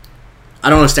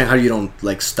don't understand how you don't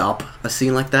like stop a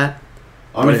scene like that.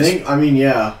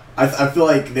 Yeah. I feel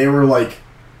like they were like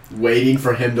waiting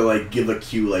for him to like give a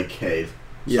cue, like, hey, stop.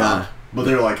 Yeah. But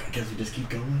they're like, I guess we just keep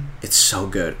going. It's so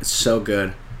good. It's so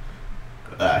good.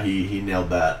 He nailed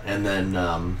that. And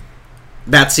then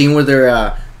that scene where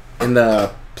they're in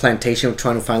the plantation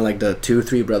trying to find like the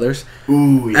 2-3 brothers.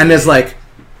 Ooh, yeah. And it's like,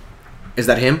 is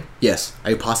that him? Yes. Are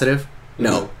you positive?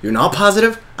 No. You're not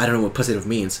positive? I don't know what positive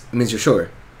means. It means you're sure.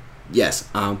 Yes,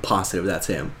 I'm positive that's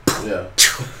him. Yeah.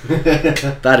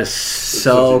 That is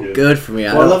so good for me.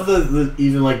 I love the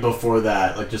even like before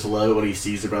that, like just love it when he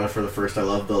sees the brother for the first. I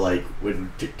love the like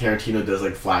when Tarantino does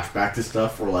like flashback to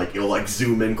stuff where like it'll like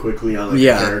zoom in quickly on like the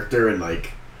character and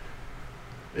like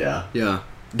yeah.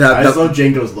 I just love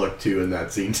Django's look too in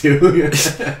that scene too.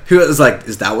 He was like,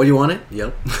 "Is that what you wanted?"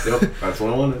 Yep, that's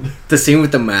what I wanted. The scene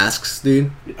with the masks,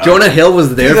 dude. Jonah Hill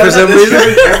was there for some reason.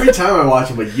 Every time I watch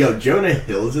him, like, yo, Jonah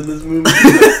Hill's in this movie.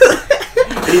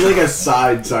 He's like a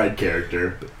side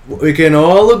character. We can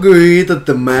all agree that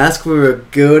the masks were a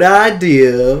good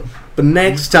idea, but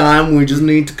next time we just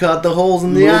need to cut the holes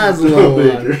in the eyes a little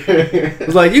bit.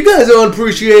 It's like, you guys don't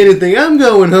appreciate anything. I'm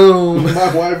going home.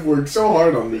 My wife worked so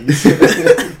hard on these.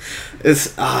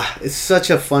 It's such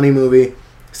a funny movie.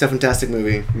 It's a fantastic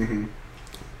movie. Mm-hmm.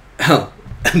 Oh,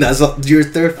 and that's your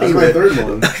third favorite. That's my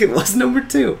third one. What's number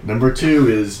 2? Number 2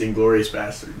 is Inglourious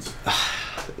Bastards.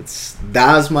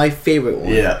 That was my favorite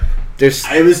one. Yeah.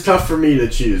 It was tough for me to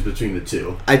choose between the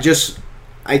two.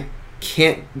 I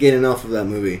can't get enough of that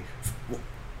movie.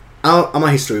 I'm a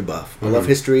history buff. I love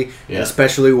history,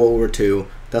 especially World War II.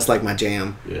 That's like my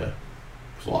jam. Yeah.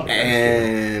 There's a lot of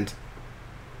and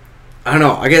I don't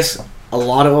know. I guess a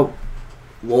lot of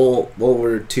World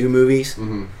War II movies,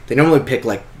 they normally pick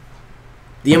like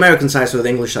the American side or the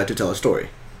English side to tell a story,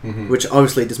 which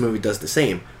obviously this movie does the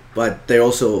same. But they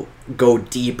also go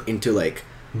deep into like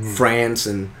France,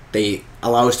 and they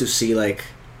allow us to see like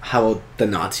how the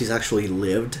Nazis actually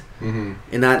lived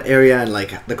in that area, and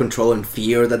like the control and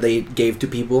fear that they gave to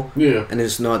people. Yeah. And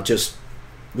it's not just,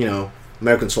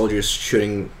 American soldiers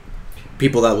shooting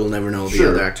people that will never know the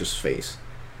other actor's face.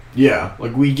 Yeah,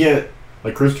 like we get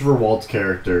like Christopher Waltz's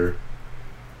character,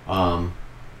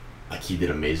 like he did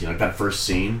amazing. Like that first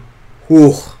scene,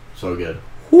 whew, so good.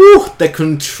 Whew, the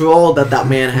control that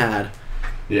man had.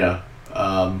 Yeah.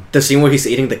 The scene where he's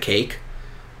eating the cake,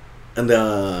 and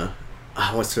the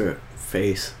what's her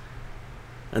face,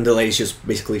 and the lady's just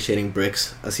basically shitting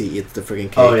bricks as he eats the freaking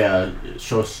cake. Oh yeah,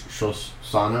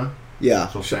 Shoshana. Yeah,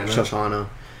 Shoshana. Shoshana.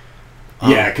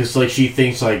 Yeah, because like she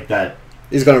thinks like that.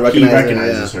 He's gonna recognize he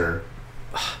recognizes her.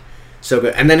 So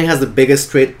good, and then he has the biggest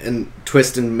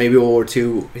twist in maybe World War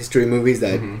II history movies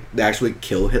that they actually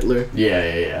kill Hitler.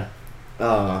 Yeah.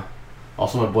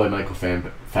 Also, my boy Michael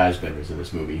Fassbender's in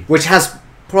this movie, which has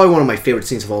probably one of my favorite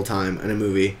scenes of all time in a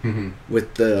movie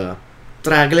with the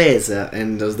Traglese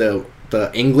and does the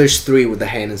English 3 with the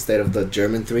hand instead of the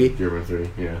German 3. German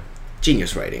 3, yeah.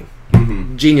 Genius writing.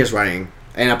 Genius writing.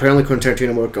 And apparently Quentin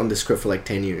Tarantino worked on this script for like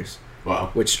 10 years.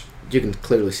 Wow. Which you can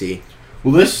clearly see.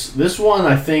 Well, this one,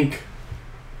 I think...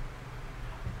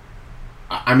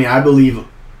 I mean, I believe,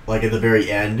 like, at the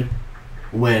very end,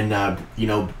 when,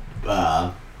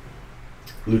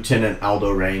 Lieutenant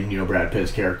Aldo Rain, Brad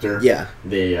Pitt's character... Yeah.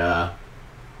 They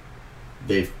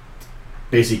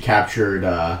basically captured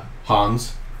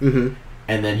Hans, and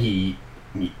then he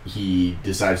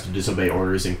decides to disobey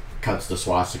orders and cuts the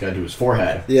swastika into his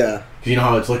forehead. Yeah. Because you know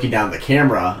how it's looking down the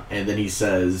camera, and then he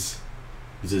says,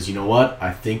 you know what?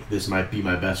 I think this might be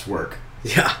my best work.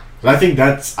 Yeah. I think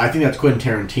that's Quentin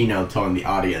Tarantino telling the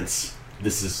audience,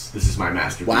 this is my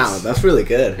masterpiece. Wow, that's really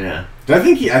good. Yeah. I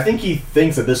think he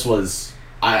thinks that this was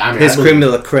his creme de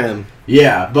la creme.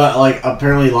 Yeah, but like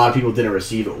apparently a lot of people didn't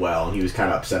receive it well, and he was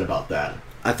kind of upset about that.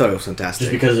 I thought it was fantastic.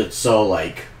 Just because it's so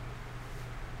like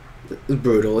it's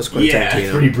brutal. It's Quentin Tarantino.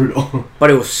 It's pretty brutal.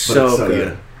 But it was so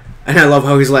good. And I love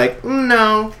how he's like,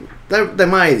 no, they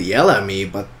might yell at me,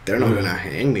 but they're not gonna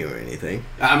hang me or anything.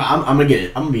 I'm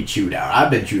gonna be chewed out. I've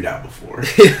been chewed out before.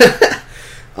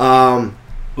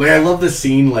 Like I love the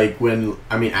scene like when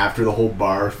after the whole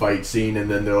bar fight scene, and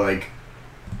then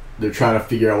they're trying to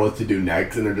figure out what to do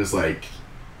next, and they're just like,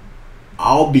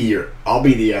 I'll be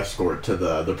the escort to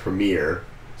the premiere.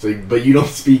 So, but you don't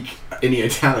speak any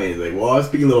Italian. He's like, well, I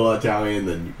speak a little Italian,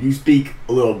 then you speak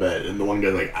a little bit. And the one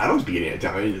guy's like, I don't speak any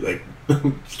Italian. He's like,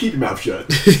 just keep your mouth shut.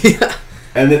 Yeah.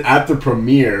 And then at the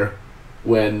premiere,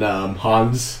 when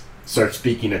Hans starts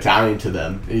speaking Italian to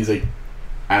them, and he's like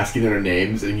asking their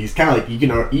names, and he's kind of like, he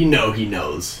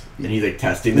knows, and he's like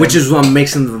testing them. Which is what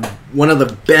makes him one of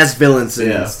the best villains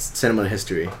in cinema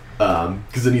history.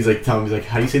 Because then he's like telling me, he's like,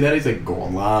 how do you say that? He's like,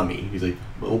 Gorlami. He's like,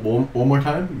 one more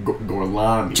time?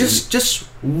 Gorlami. Just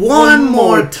one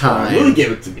more time. Really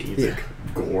give it to me. He's like,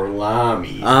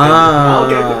 Gorlami.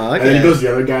 Okay. And then he goes to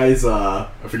the other guys, I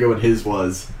forget what his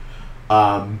was.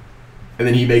 And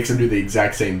then he makes him do the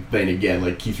exact same thing again,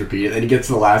 like keeps repeating. And then he gets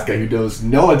to the last guy who knows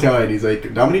no Italian. He's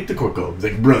like, Dominic De Coco. He's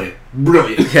like, brilliant.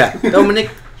 Yeah, Dominic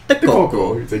De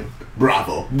Coco. He's like,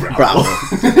 bravo.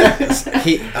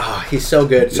 He's so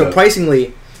good. Yeah.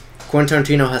 Surprisingly, Quentin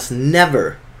Tarantino has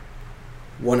never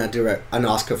won an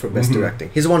Oscar for Best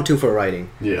Directing. He's won 2 for writing.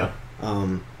 Yeah.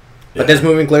 But this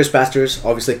movie, Inglourious Basterds,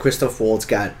 obviously Christoph Waltz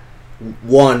got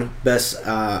 1 Best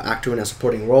Actor in a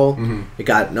Supporting Role. He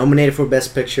got nominated for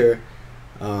Best Picture.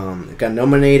 Got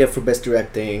nominated for Best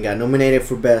Directing. Got nominated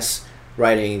for Best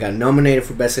Writing. Got nominated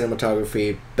for Best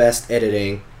Cinematography, Best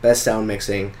Editing, Best Sound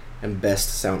Mixing, and Best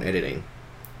Sound Editing.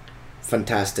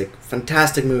 Fantastic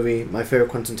movie. My favorite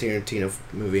Quentin Tarantino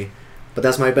movie. But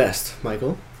that's my best,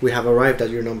 Michael. We have arrived at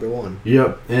your number 1.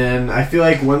 Yep, and I feel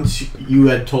like once you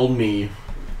had told me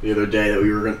the other day that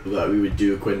we would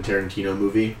do a Quentin Tarantino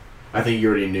movie, I think you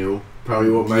already knew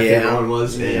probably what my favorite one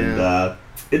was, and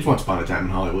it's Once Upon a Time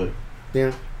in Hollywood.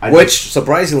 Yeah, which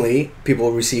surprisingly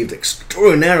people received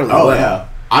extraordinarily well.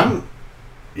 Oh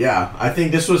yeah, I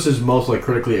think this was his most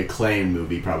critically acclaimed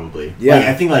movie probably. Yeah,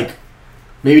 I think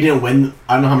maybe didn't win.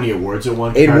 I don't know how many awards it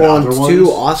won. It won 2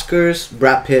 Oscars.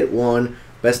 Brad Pitt won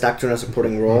Best Actor in a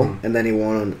Supporting Role, and then he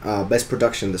won Best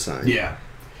Production Design. Yeah,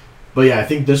 but I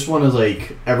think this one is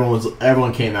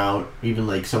everyone came out,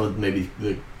 even some of maybe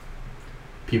the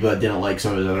people that didn't like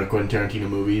some of his other Quentin Tarantino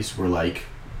movies were like,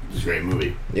 "This is a great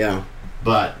movie." Yeah,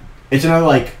 but it's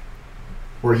another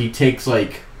where he takes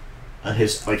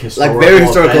historical very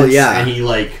historical,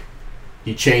 and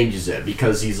he changes it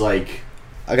because he's like,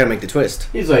 I gotta make the twist.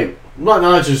 He's like,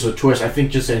 not just a twist. I think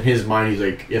just in his mind, he's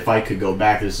like, if I could go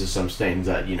back, this is some things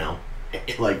that a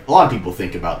lot of people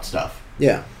think about stuff.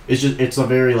 Yeah, it's a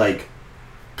very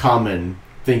common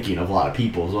thinking of a lot of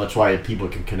people, so that's why people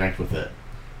can connect with it.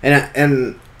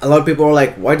 And a lot of people are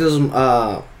like, why does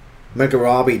Margot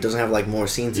Robbie doesn't have like more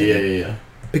scenes in it? Yeah.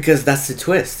 Because that's the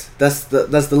twist. That's the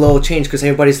little change. Because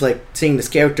everybody's like seeing this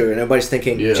character and everybody's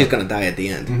thinking she's gonna die at the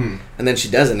end, and then she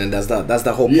doesn't, and that's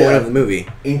the whole point of the movie.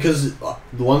 And because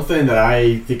the one thing that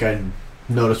I think I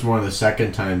noticed more the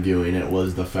second time viewing it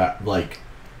was the fact, like,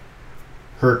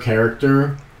 her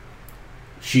character,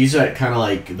 she's at kind of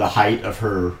like the height of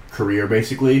her career,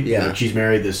 basically. Yeah. You know, she's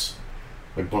married this,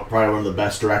 like, probably one of the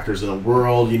best directors in the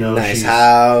world, you know. Nice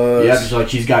house. Yeah, just, like,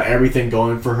 she's got everything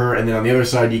going for her. And then on the other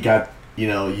side, you got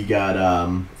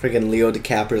freaking Leo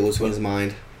DiCaprio losing his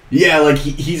mind. Yeah, like,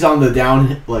 he's on the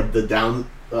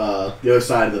other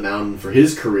side of the mountain for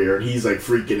his career, and he's like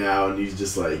freaking out, and he's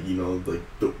just like,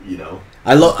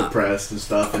 I love depressed and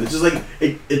stuff, and it's just like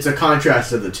it's a contrast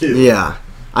to the two. Yeah,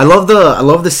 I love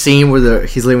the scene where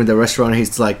he's leaving the restaurant, and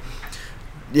he's like,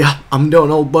 "Yeah, I'm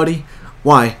doing old buddy.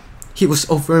 Why? He was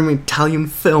offering me Italian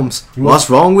films. What's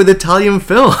wrong with Italian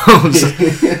films? That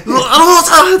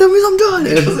means I'm done."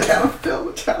 Because I gotta film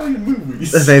Italian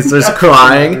movies. And then starts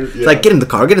crying. Yeah. It's like, get in the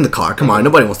car. Come on,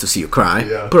 nobody wants to see you cry.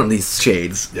 Yeah. Put on these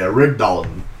shades. Yeah, Rick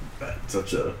Dalton.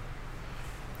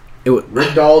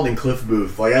 Rick Dalton and Cliff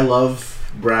Booth. Like, I love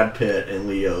Brad Pitt and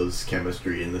Leo's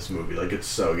chemistry in this movie. Like, it's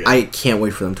so good. I can't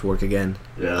wait for them to work again.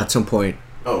 Yeah. At some point.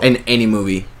 Oh. In any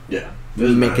movie. Yeah.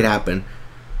 Make it happen.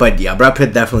 But yeah, Brad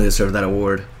Pitt definitely deserved that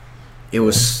award. It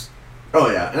was. Oh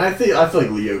yeah, and I feel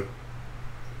like Leo,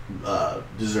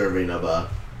 deserving of a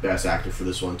Best Actor for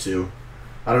this one too.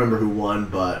 I don't remember who won,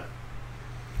 but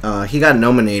he got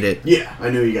nominated. Yeah, I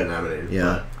knew he got nominated.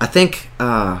 Yeah, I think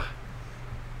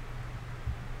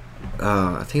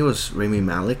it was Rami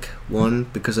Malek won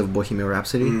because of Bohemian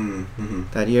Rhapsody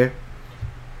that year.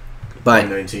 But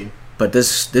 2019. But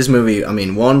this movie, I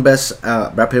mean,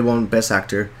 Brad Pitt won Best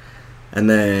Actor. And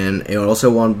then it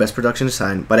also won Best Production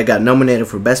Design, but it got nominated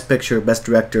for Best Picture, Best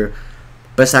Director,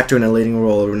 Best Actor in a Leading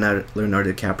Role,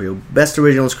 Leonardo DiCaprio, Best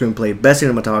Original Screenplay, Best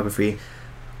Cinematography,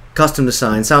 Costume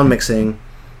Design, Sound Mixing,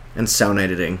 and Sound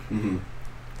Editing. Mm-hmm.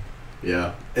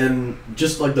 Yeah, and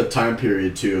just like the time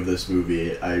period too of this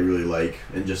movie, I really like,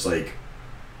 and just like,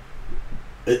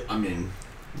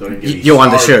 don't even get me you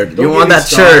want the shirt. You want that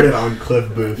shirt. On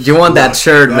Cliff Booth. You want that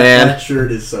shirt, man. That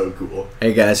shirt is so cool.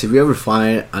 Hey guys, if you ever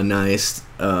find a nice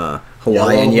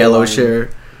Hawaiian yellow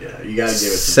shirt, yeah, you gotta give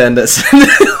it to send me. Send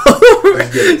it over.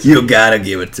 You gotta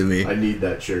give it to me. I need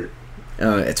that shirt.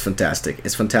 It's fantastic.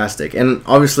 It's fantastic. And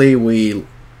obviously we,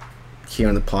 here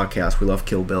on the podcast, we love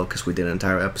Kill Bill because we did an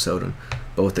entire episode on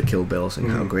both the Kill Bills and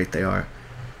how great they are.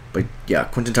 But yeah,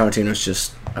 Quentin Tarantino's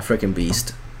just a freaking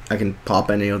beast. I can pop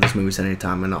any of these movies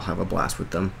anytime and I'll have a blast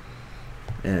with them.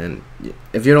 And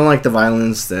if you don't like the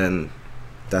violence, then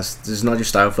this is not your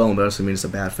style of film, but also means it's a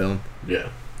bad film. Yeah.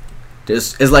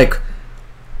 It's like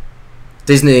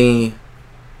Disney.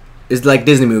 It's like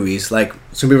Disney movies. Like,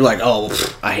 some people are like, oh,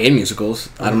 I hate musicals.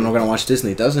 I'm not gonna watch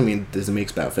Disney. It doesn't mean Disney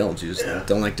makes bad films. You just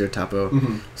don't like their type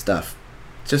of stuff.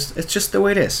 It's just the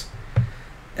way it is.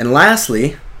 And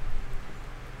lastly,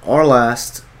 our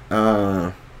last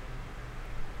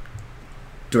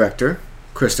director,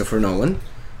 Christopher Nolan.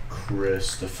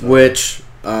 Which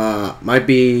might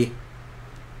be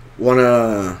one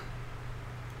of,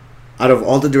 out of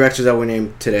all the directors that we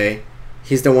named today,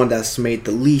 he's the one that's made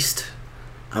the least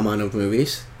amount of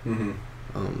movies.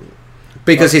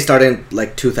 Because he started in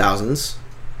like 2000s.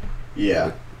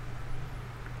 Yeah.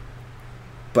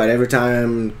 But every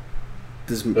time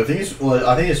I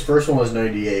think his first one was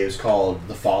 98. It was called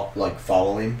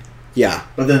Following. Yeah.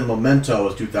 But then Memento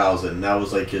was 2000. That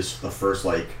was like the first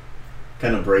like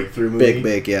kind of breakthrough movie.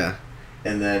 Big, yeah.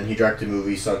 And then he directed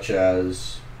movies such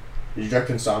as, did you direct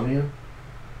Insomnia?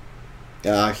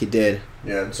 He did.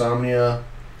 Yeah, Insomnia.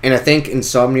 And I think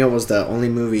Insomnia was the only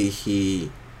movie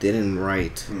he didn't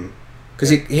write.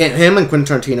 Because him and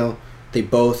Quentin Tarantino, they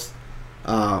both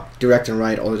direct and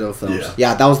write all those films.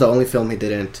 Yeah, that was the only film he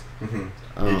didn't.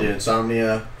 He did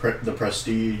Insomnia, The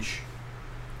Prestige,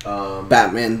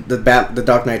 Batman, the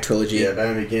Dark Knight trilogy. Yeah,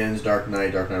 Batman Begins, Dark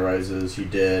Knight Rises. He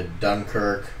did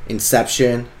Dunkirk,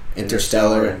 Inception,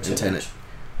 Interstellar, and Tenet.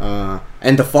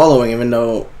 And The Following, even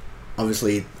though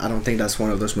obviously I don't think that's one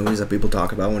of those movies that people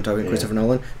talk about when talking Christopher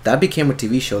Nolan, that became a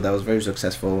TV show that was very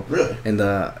successful. Really? In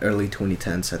the early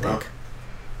 2010s, I think.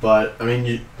 But I mean,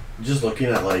 you just looking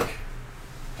at like,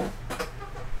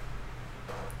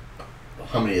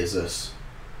 how many is this?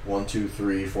 1, 2,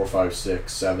 3, 4, 5,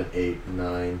 6, 7, 8,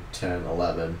 9, 10,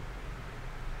 11.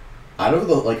 Out of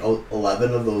the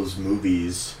 11 of those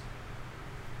movies,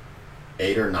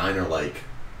 8 or 9 are like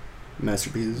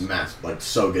masterpieces.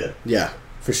 So good. Yeah.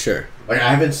 For sure. Like, I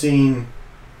haven't seen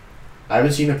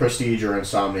The Prestige or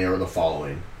Insomnia or The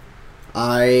Following.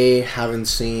 I haven't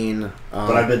seen...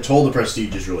 but I've been told The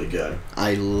Prestige is really good.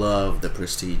 I love The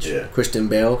Prestige. Yeah. Christian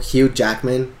Bale, Hugh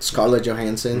Jackman, Scarlett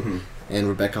Johansson, Mm-hmm. and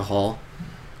Rebecca Hall.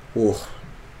 Ooh,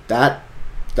 that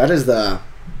is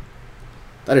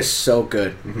so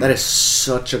good. Mm-hmm. That is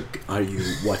such a... Are you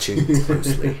watching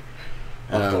closely?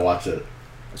 I'll have to watch it.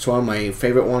 It's one of my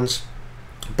favorite ones.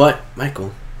 But,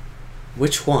 Michael,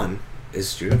 which one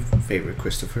is your favorite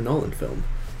Christopher Nolan film?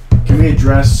 Can we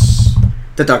address...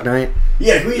 The Dark Knight?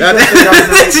 Yeah, can we address The Dark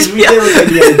Knight? 'Cause we did with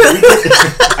Indiana.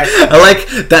 I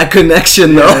like that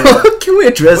connection, though. Yeah. Can we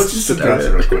address... Let's just address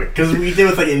it real quick. Because we did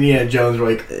with, like, Indiana Jones.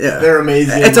 We're like, they're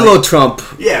amazing. It's a little Trump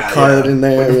card in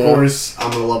there. Like, of course,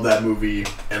 I'm going to love that movie.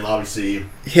 And obviously...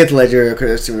 Heath Ledger,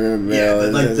 Christopher Bale.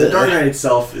 Yeah, like, The Dark Knight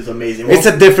itself is amazing. It's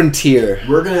a different tier.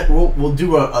 We'll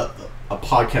do a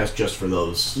podcast just for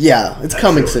those. Yeah, it's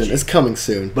coming trilogy. soon. It's coming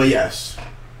soon. But yes,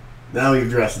 now we've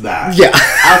addressed that. Yeah.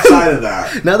 Outside of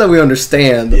that. Now that we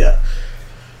understand. Yeah.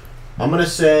 I'm going to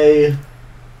say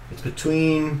it's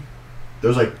between...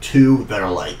 There's like two that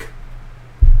are like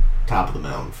top of the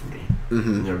mountain for me.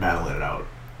 Mm-hmm. And they're battling it out.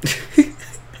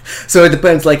 So it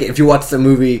depends, like, if you watch the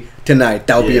movie tonight,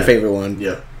 that would be your favorite one.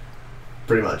 Yep.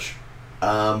 Pretty much.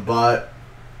 But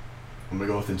I'm going to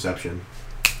go with Inception.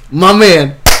 My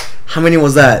man. How many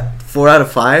was that? 4 out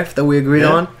of 5 that we agreed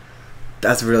on?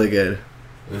 That's really good.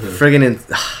 Mm-hmm. Friggin'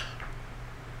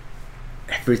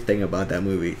 everything about that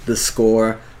movie. The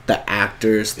score, the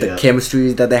actors, the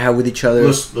chemistry that they have with each other.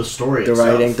 The story the itself.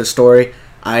 writing, the story.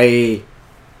 I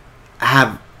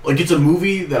have... Like, it's a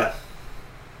movie that...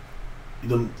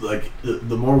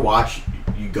 The more watch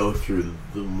you go through,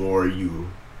 the more you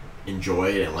enjoy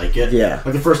it and like it. Yeah.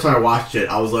 Like, the first time I watched it,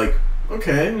 I was like,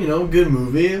 okay, good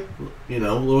movie, a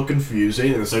little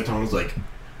confusing, and the second time I was like,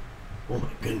 oh my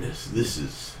goodness, this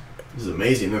is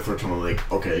amazing. And the first time I'm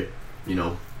like, okay,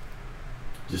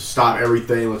 just stop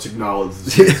everything, let's acknowledge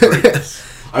this is greatness.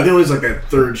 I think it was like that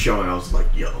third show, and I was like,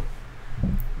 yo,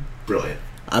 brilliant.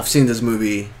 I've seen this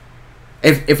movie.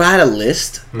 If I had a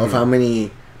list of how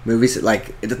many movies,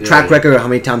 like the track record of how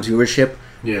many times viewership,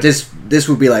 this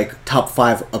would be like top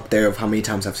 5 up there of how many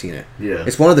times I've seen it. Yeah.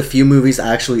 It's one of the few movies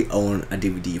I actually own a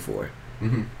DVD for.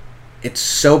 Mm-hmm. It's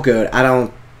so good. I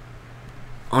don't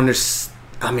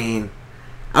understand.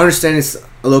 I understand it's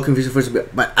a little confusing first,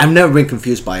 but I've never been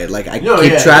confused by it. Like, I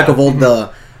keep track of all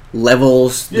the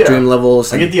levels, the dream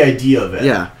levels. I get the idea of it.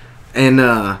 Yeah.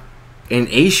 And in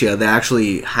Asia, they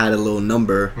actually had a little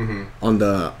number on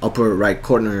the upper right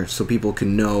corner so people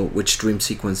can know which dream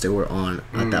sequence they were on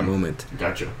at that moment.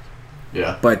 Gotcha.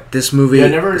 Yeah. But this movie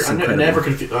is incredible. never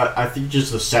confused. I think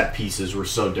just the set pieces were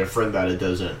so different that it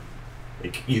doesn't...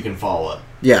 Like, you can follow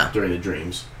it during the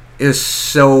dreams. It was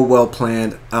so well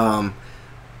planned.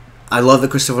 I love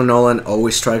that Christopher Nolan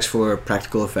always strikes for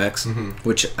practical effects,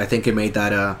 which I think it made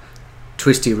that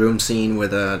twisty room scene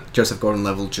with Joseph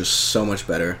Gordon-Levitt just so much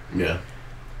better. Yeah.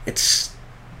 It's...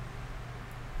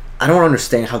 I don't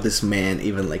understand how this man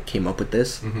even came up with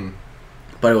this,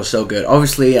 but it was so good.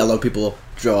 Obviously, a lot of people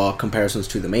draw comparisons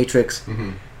to The Matrix,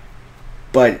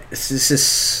 but this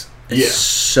is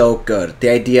so good. The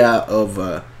idea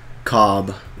of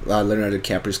Cobb, Leonardo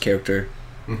DiCaprio's character,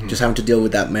 just having to deal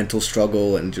with that mental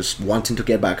struggle and just wanting to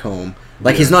get back home.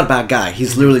 He's not a bad guy.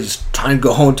 He's literally just trying to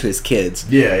go home to his kids.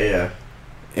 Yeah.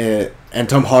 And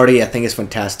Tom Hardy, I think, is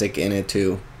fantastic in it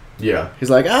too. Yeah. He's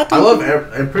like, I love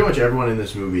pretty much everyone in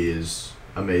this movie is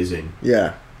amazing.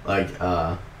 Yeah. Like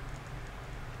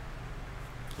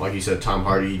you said, Tom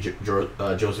Hardy,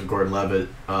 Joseph Gordon-Levitt.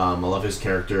 I love his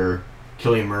character,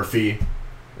 Cillian Murphy.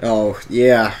 Oh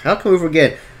yeah, how can we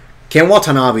forget? Ken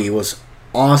Watanabe was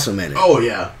awesome in it. Oh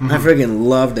yeah, I freaking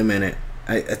loved him in it.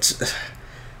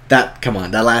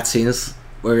 That last scene is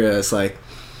where it's like,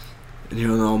 and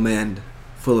you're an old man,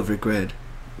 full of regret,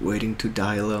 waiting to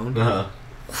die alone.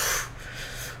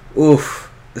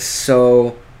 Oof, it's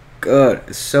so good.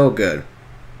 It's so good.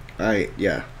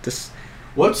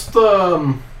 What's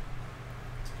the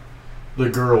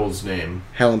girl's name?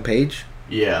 Helen Page.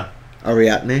 Yeah.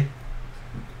 Ariadne.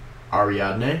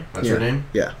 That's her name?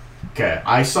 Yeah. Okay,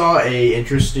 I saw a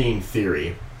interesting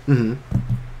theory. That,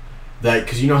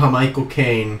 because you know how Michael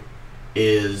Caine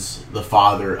is the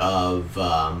father of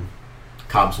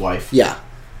Cobb's wife? Yeah.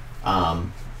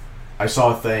 I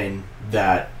saw a thing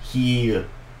that he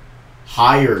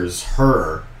hires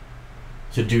her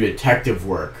to do detective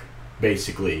work,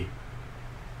 basically,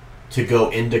 to go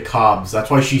into Cobb's.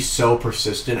 That's why she's so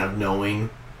persistent of knowing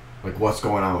what's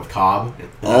going on with Cobb.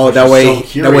 That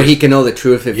way he can know the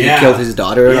truth if he killed his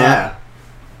daughter or not.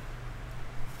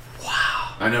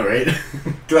 Wow. I know, right?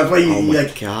 Because that's why he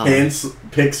like God.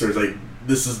 picks her. Like,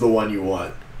 this is the one you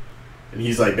want, and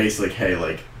he's like basically like, hey,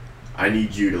 like, I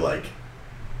need you to like.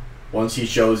 Once he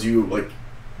shows you, like,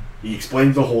 he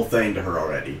explains the whole thing to her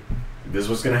already. This is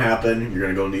what's gonna happen. You're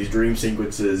gonna go in these dream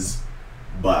sequences,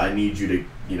 but I need you to,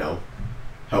 you know,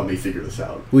 help me figure this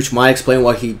out. Which might explain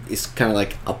why he is kind of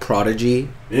like a prodigy.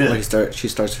 Yeah. When she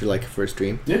starts her like first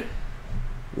dream. Yeah.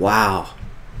 Wow.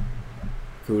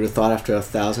 Who would have thought after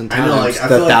 1,000 times I know, like, I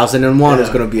the feel like- 1001 is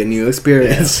yeah. going to be a new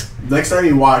experience? Yeah. Next time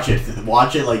you watch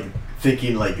it like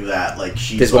thinking like that, like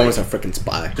she's This like, one was a freaking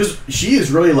spy. because she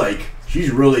is really like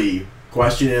she's really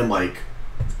questioning him, like,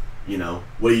 you know,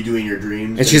 what do you do in your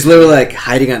dreams? And she's literally like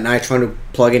hiding at night trying to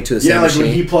plug into the same like machine.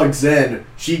 when he plugs in,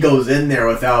 she goes in there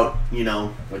without, you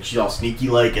know, like she's all sneaky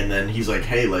like, and then he's like,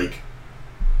 hey, like,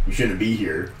 you shouldn't be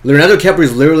here. Leonardo DiCaprio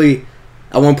is literally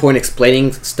at one point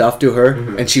explaining stuff to her,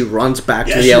 and she runs back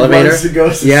to the she elevator. Runs to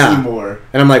go see more.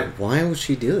 And I'm like, why would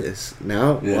she do this?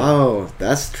 Now, wow,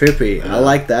 that's trippy. I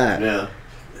like that. Yeah,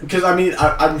 because I mean,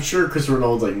 I'm sure Christopher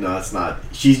Nolan's like, no, it's not.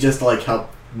 She's just to like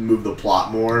help move the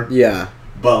plot more. Yeah.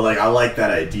 But like, I like that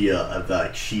idea of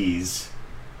like she's.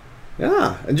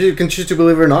 Yeah, and you can choose to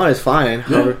believe it or not. It's fine. Yeah.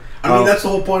 However, I mean, that's the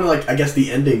whole point of, like, I guess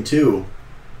the ending too.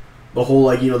 The whole,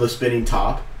 like, you know, the spinning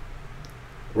top.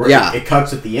 Where it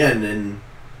cuts at the end and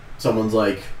someone's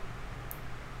like,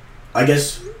 I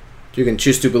guess. You can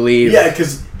choose to believe. Yeah,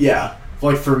 because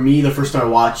like for me, the first time I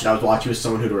watched it, I was watching with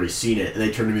someone who'd already seen it, and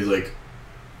they turned to me like,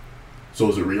 "So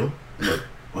is it real?" I'm like,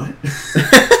 "What?"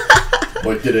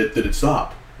 Like, did it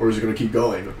stop, or is it gonna keep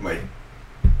going? I'm like,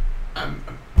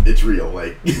 it's real.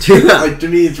 Like, like to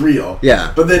me, it's real.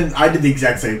 Yeah. But then I did the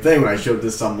exact same thing when I showed it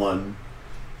to someone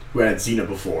who hadn't seen it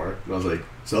before, and I was like,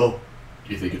 "So,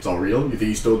 do you think it's all real? You think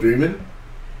he's still dreaming?"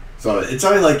 So it's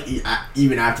something like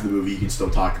even after the movie, you can still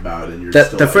talk about it. And you're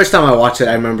still the like, first time I watched it,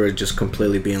 I remember just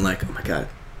completely being like, "Oh my god,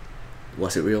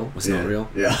 was it real? Was it not real?"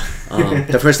 Yeah.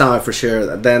 The first time I for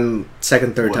sure. Then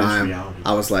second, third What is time, reality?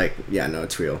 I was like, "Yeah, no,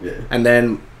 it's real." Yeah. And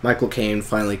then Michael Caine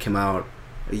finally came out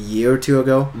a year or two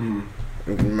ago. Mm.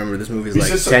 I remember this movie's He like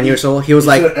says 10 years old. He was He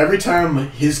like, said every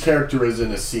time his character is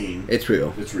in a scene, "It's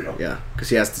real." it's real. Yeah, because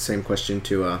he asked the same question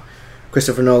to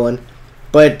Christopher Nolan.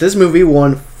 But this movie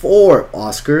won 4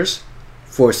 Oscars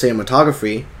for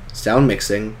cinematography, sound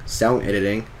mixing, sound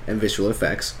editing, and visual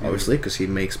effects, obviously, because he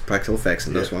makes practical effects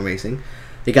and those were amazing.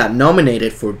 They got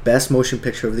nominated for Best Motion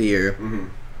Picture of the Year,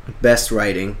 Best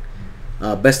Writing,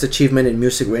 Best Achievement in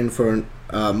Music written for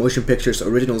Motion Picture's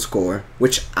Original Score,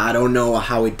 which I don't know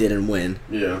how it didn't win.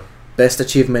 Yeah. Best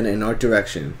Achievement in Art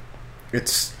Direction.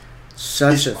 It's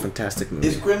such a fantastic movie.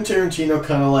 Is Quentin Tarantino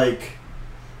kind of like...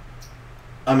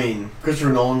 I mean,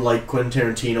 Christopher Nolan like Quentin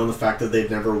Tarantino in the fact that they've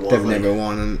never won... They've never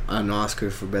won an Oscar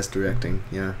for Best Directing,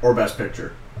 yeah. Or Best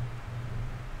Picture.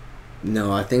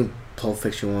 No, I think Pulp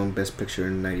Fiction won Best Picture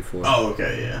in '94. Oh,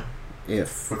 okay, yeah.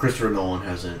 If But Christopher Nolan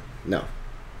hasn't. no,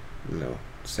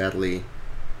 sadly,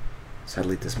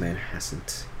 this man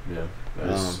hasn't. Yeah,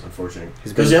 that's unfortunate.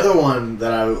 he's Because been- the other one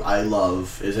that I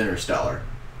love is Interstellar.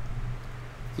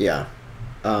 Yeah,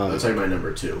 That's like my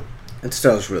number 2.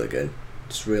 Interstellar's really good.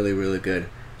 It's really, really good.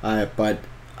 But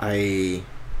I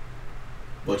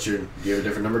Do you have a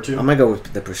different number 2? might go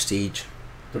with The Prestige.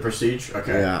 The Prestige?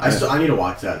 Okay. Yeah, I need to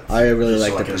watch that. I really just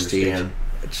like so I The can Prestige. understand.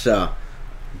 It's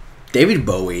David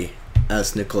Bowie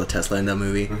as Nikola Tesla in that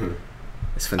movie. Mhm.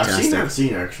 It's fantastic. I've seen that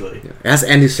scene actually. It has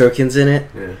Andy Serkins in it.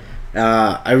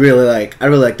 Yeah. I really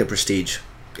like The Prestige.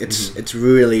 It's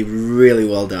really, really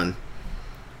well done.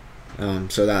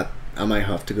 So that I might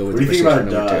have to go with What do The you think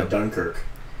Prestige for about number 2. Dunkirk?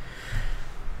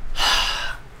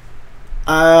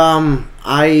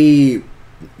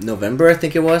 November I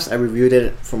think it was. I reviewed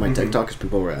it for my TikTok because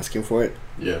people were asking for it.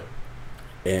 Yeah.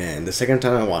 And the second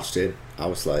time I watched it, I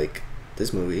was like,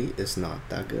 this movie is not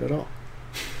that good at all.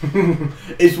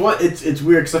 It's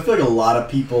weird because I feel like a lot of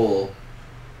people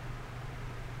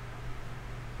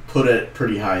put it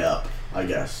pretty high up. I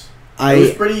guess it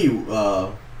was pretty.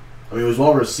 I mean, it was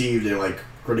well received and like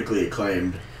critically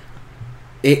acclaimed.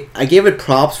 I gave it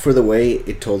props for the way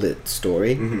it told its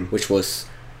story, which was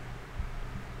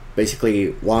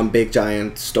basically one big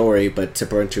giant story, but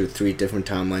separated into 3 different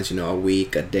timelines. A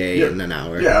week, a day, and an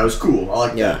hour. Yeah, it was cool. I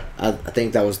like that. I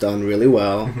think that was done really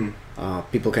well.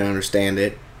 People can understand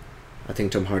it. I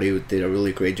think Tom Hardy did a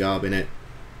really great job in it.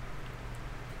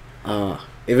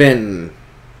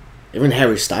 Even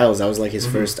Harry Styles, that was like his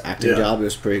first acting job. It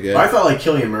was pretty good. But I felt like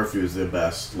Cillian Murphy was the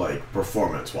best, like,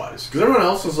 performance-wise. Because everyone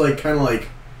else was, like, kind of like,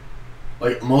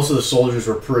 most of the soldiers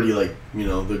were pretty, like,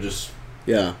 they're just...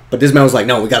 Yeah. But this man was like,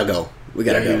 no, we gotta go. We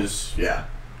gotta go.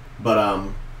 But,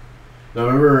 Now,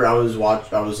 remember, I was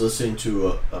listening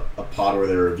to a pod where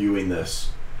they were reviewing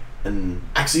this, and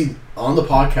actually on the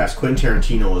podcast, Quentin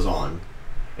Tarantino was on,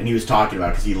 and he was talking about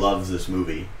it because he loves this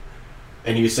movie,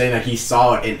 and he was saying that he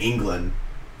saw it in England,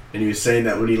 and he was saying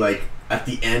that when he like at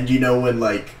the end, you know, when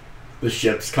like the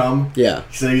ships come, Yeah.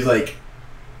 he said he was like,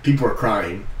 people are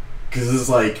crying because this is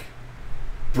like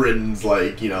Britain's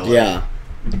like, you know, like, Yeah.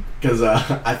 because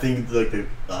I think like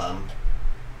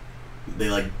they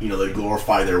like, you know, they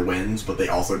glorify their wins, but they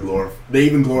also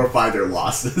even glorify their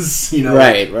losses. You know,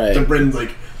 Right, like, right. The Britain's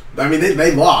like, I mean,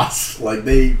 they lost. Like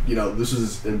they, you know, this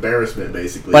was embarrassment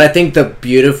basically. But I think the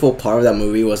beautiful part of that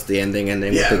movie was the ending and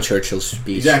then Yeah. the Churchill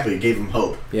speech. exactly, it gave them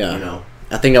hope. Yeah. you know.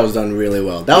 I think that was done really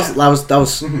well. That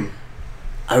was Mhm.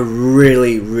 a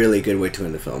really, really good way to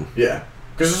end the film. Yeah,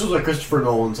 because this was like Christopher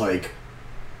Nolan's like,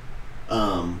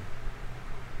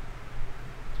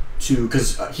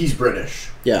 because he's British,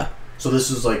 Yeah. so this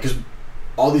is like because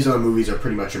all these other movies are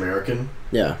pretty much American,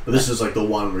 Yeah. but this is like the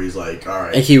one where he's like, all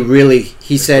right, And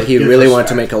he said he Give really us wanted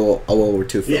to back. make a World War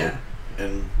II film. yeah,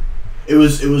 and it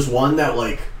was one that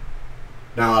like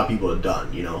not a lot of people had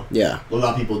done, you know. Yeah. A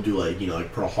lot of people do like, you know,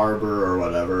 like Pearl Harbor or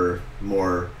whatever,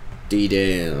 more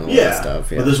D-Day and all yeah that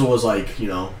stuff. Yeah. But this one was like, you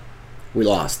know, We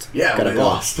lost. Yeah, Gotta we go.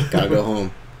 lost. Gotta go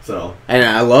home. so And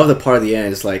I love the part of the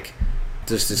end. It's like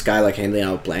there's this guy like handing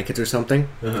out blankets or something.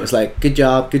 Uh-huh. It's like good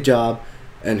job.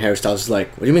 And Harry Styles is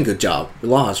like, what do you mean good job? We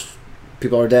lost.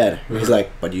 People are dead. And he's Uh-huh.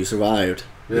 like, but you survived.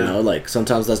 You Yeah. know, like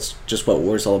sometimes that's just what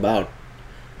war's all about.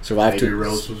 Survive Maybe to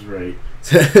Rose was right.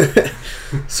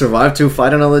 survive to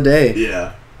fight another day.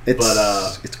 Yeah. It's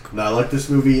But no, I like this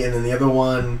movie, and then the other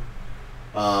one,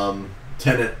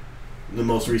 Tenet, the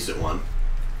most recent one.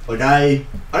 Like I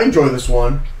enjoy this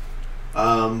one.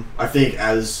 I think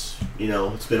as you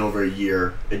know, it's been over a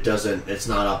year. It's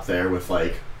not up there with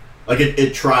like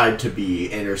it tried to be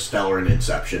Interstellar and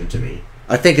Inception to me.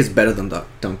 I think it's better than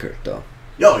Dunkirk though.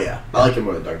 Oh yeah, I like it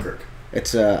more than Dunkirk.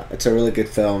 It's a really good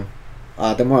film.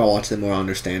 The more I watch it, the more I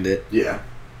understand it. Yeah,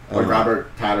 like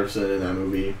Robert Pattinson in that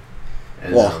movie.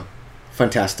 And, Well,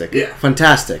 fantastic. Yeah.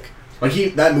 Fantastic.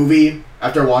 like that movie.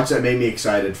 After I watched that, made me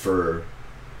excited for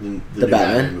the new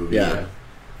Batman? movie. Yeah.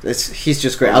 He's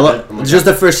just great. Oh, I love I'm like just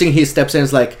the first thing he steps in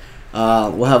is like,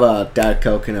 we'll have a Diet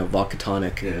Coke and a vodka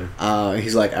tonic. Yeah.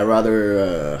 He's like, I'd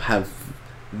rather have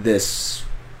this.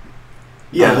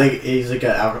 Yeah, like he's like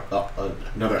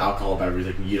another alcohol beverage.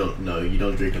 Like you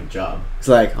don't drink on the job. It's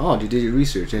like, oh, you did your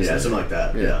research. And Yeah, it's something like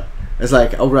that. yeah. Yeah. It's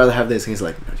like, I'd rather have this. And he's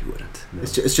like, no, you wouldn't. No.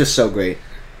 It's just so great.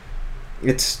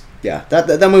 It's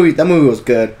that movie was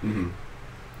good. Mm-hmm.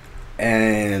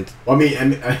 And Well,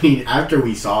 I mean, after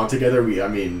we saw it together,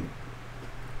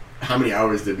 how many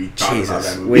hours did we talk about that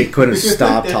Jesus, movie? we couldn't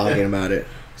stop talking about it.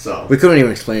 So We couldn't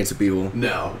even explain it to people.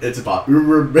 no, it's about. They're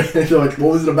like,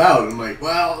 what was it about? I'm like,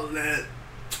 well,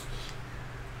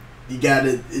 you got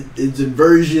it. It's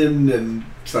inversion and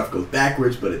stuff goes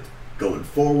backwards, but it's going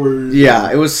forward.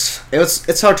 Yeah,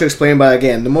 it's hard to explain, but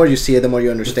again, the more you see it, the more you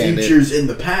The understand it. future's in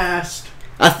the past.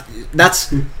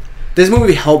 This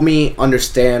movie helped me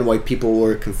understand why people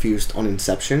were confused on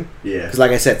Inception. Yeah. Because,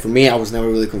 like I said, for me, I was never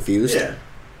really confused. Yeah.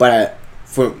 But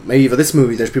for this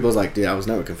movie, there's people who's like, dude, I was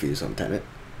never confused on Tenet.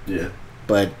 Yeah.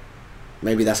 But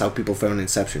maybe that's how people felt on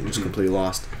Inception, just Mhm. completely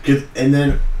lost. And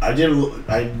then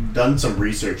I'd done some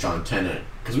research on Tenet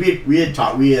because we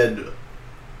had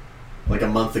like a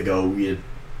month ago we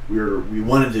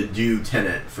wanted to do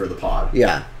Tenet for the pod,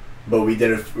 Yeah. but we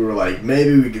were like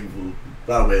maybe we could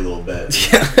wait a little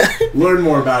bit, learn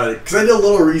more about it because I did a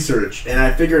little research and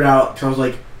I figured out because I was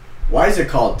like, why is it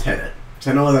called Tenet?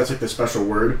 Because I know that's like the special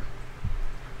word,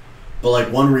 but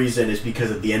like one reason is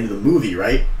because at the end of the movie,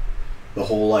 right? The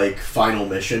whole like final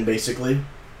mission basically.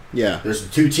 Yeah. There's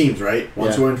two teams, right?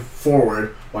 One's Yeah. going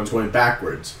forward, one's going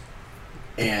backwards.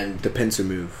 And The pincer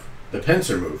move. the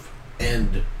pincer move.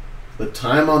 And the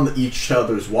time on each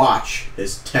other's watch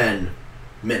is 10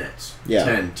 minutes. Yeah.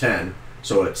 10.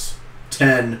 So it's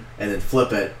 10 and then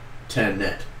flip it, 10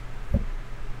 net.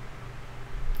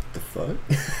 The fuck?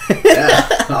 Yeah.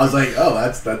 I was like, oh,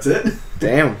 that's it?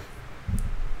 Damn.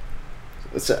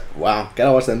 Wow.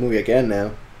 Gotta watch that movie again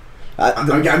now.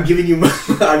 I'm giving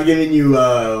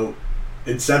you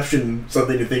Inception,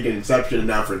 something to think in Inception, and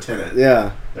now for Tenet.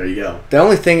 Yeah. There you go. The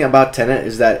only thing about Tenet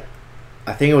is that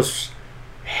I think it was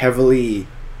heavily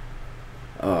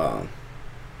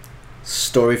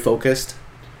story focused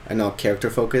and not character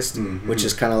focused, Mhm. which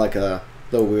is kind of like a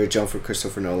little weird jump for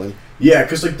Christopher Nolan. Yeah,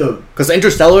 because like Because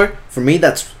Interstellar, for me,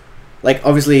 that's like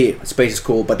obviously space is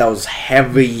cool, but that was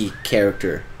heavy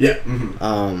character. yeah.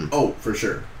 Mm-hmm. Oh, for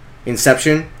sure.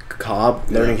 Inception, Cobb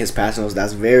Yeah. learning his past,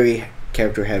 that's very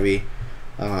character heavy.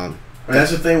 And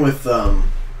that's the thing with so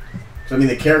I mean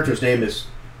the character's name is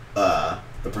the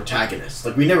protagonist.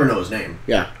 Like we never know his name.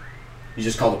 Yeah. He's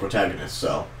just called the protagonist.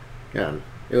 So yeah,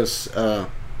 it was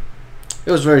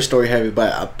very story heavy,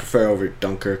 but I prefer over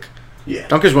Dunkirk. Yeah.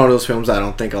 Dunkirk's one of those films I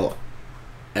don't think I'll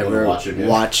ever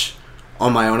watch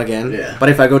on my own again. Yeah. But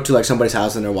if I go to like somebody's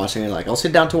house and they're watching it, like I'll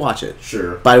sit down to watch it.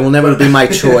 Sure. But it will never be my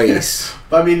choice.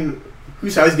 But I mean,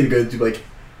 whose house are you gonna go to? Like,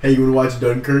 hey, you want to watch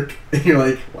Dunkirk? And you're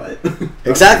like, what?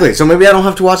 Exactly. So maybe I don't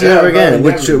have to watch it ever again.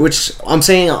 Which I'm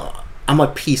saying, I'm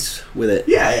at peace with it.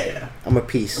 Yeah. I'm at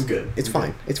peace. I'm good. It's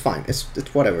fine. It's fine. It's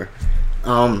whatever.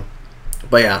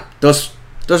 But yeah, those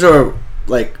are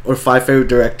like our 5 favorite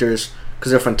directors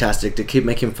because they're fantastic. They keep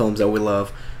making films that we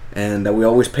love and that we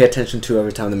always pay attention to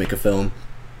every time they make a film.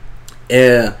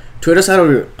 Tweet us at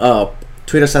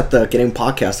the Getting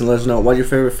Podcast and let us know what your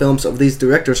favorite films of these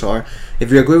directors are.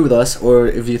 If you agree with us or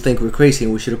if you think we're crazy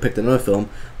and we should have picked another film,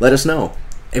 let us know.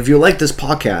 If you like this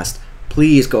podcast,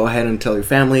 please go ahead and tell your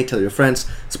family, tell your friends,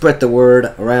 spread the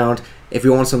word around. If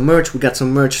you want some merch, we got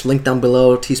some merch. Link down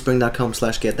below,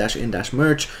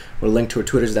 teespring.com/get-in-merch. We'll link to our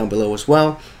Twitters down below as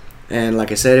well. And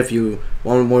like I said, if you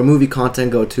want more movie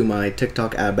content, go to my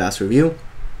TikTok @BassReview.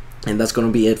 And that's going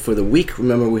to be it for the week.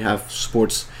 Remember, we have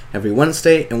sports every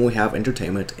Wednesday, and we have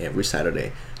entertainment every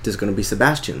Saturday. This is going to be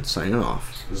Sebastian signing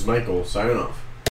off. This is Michael signing off.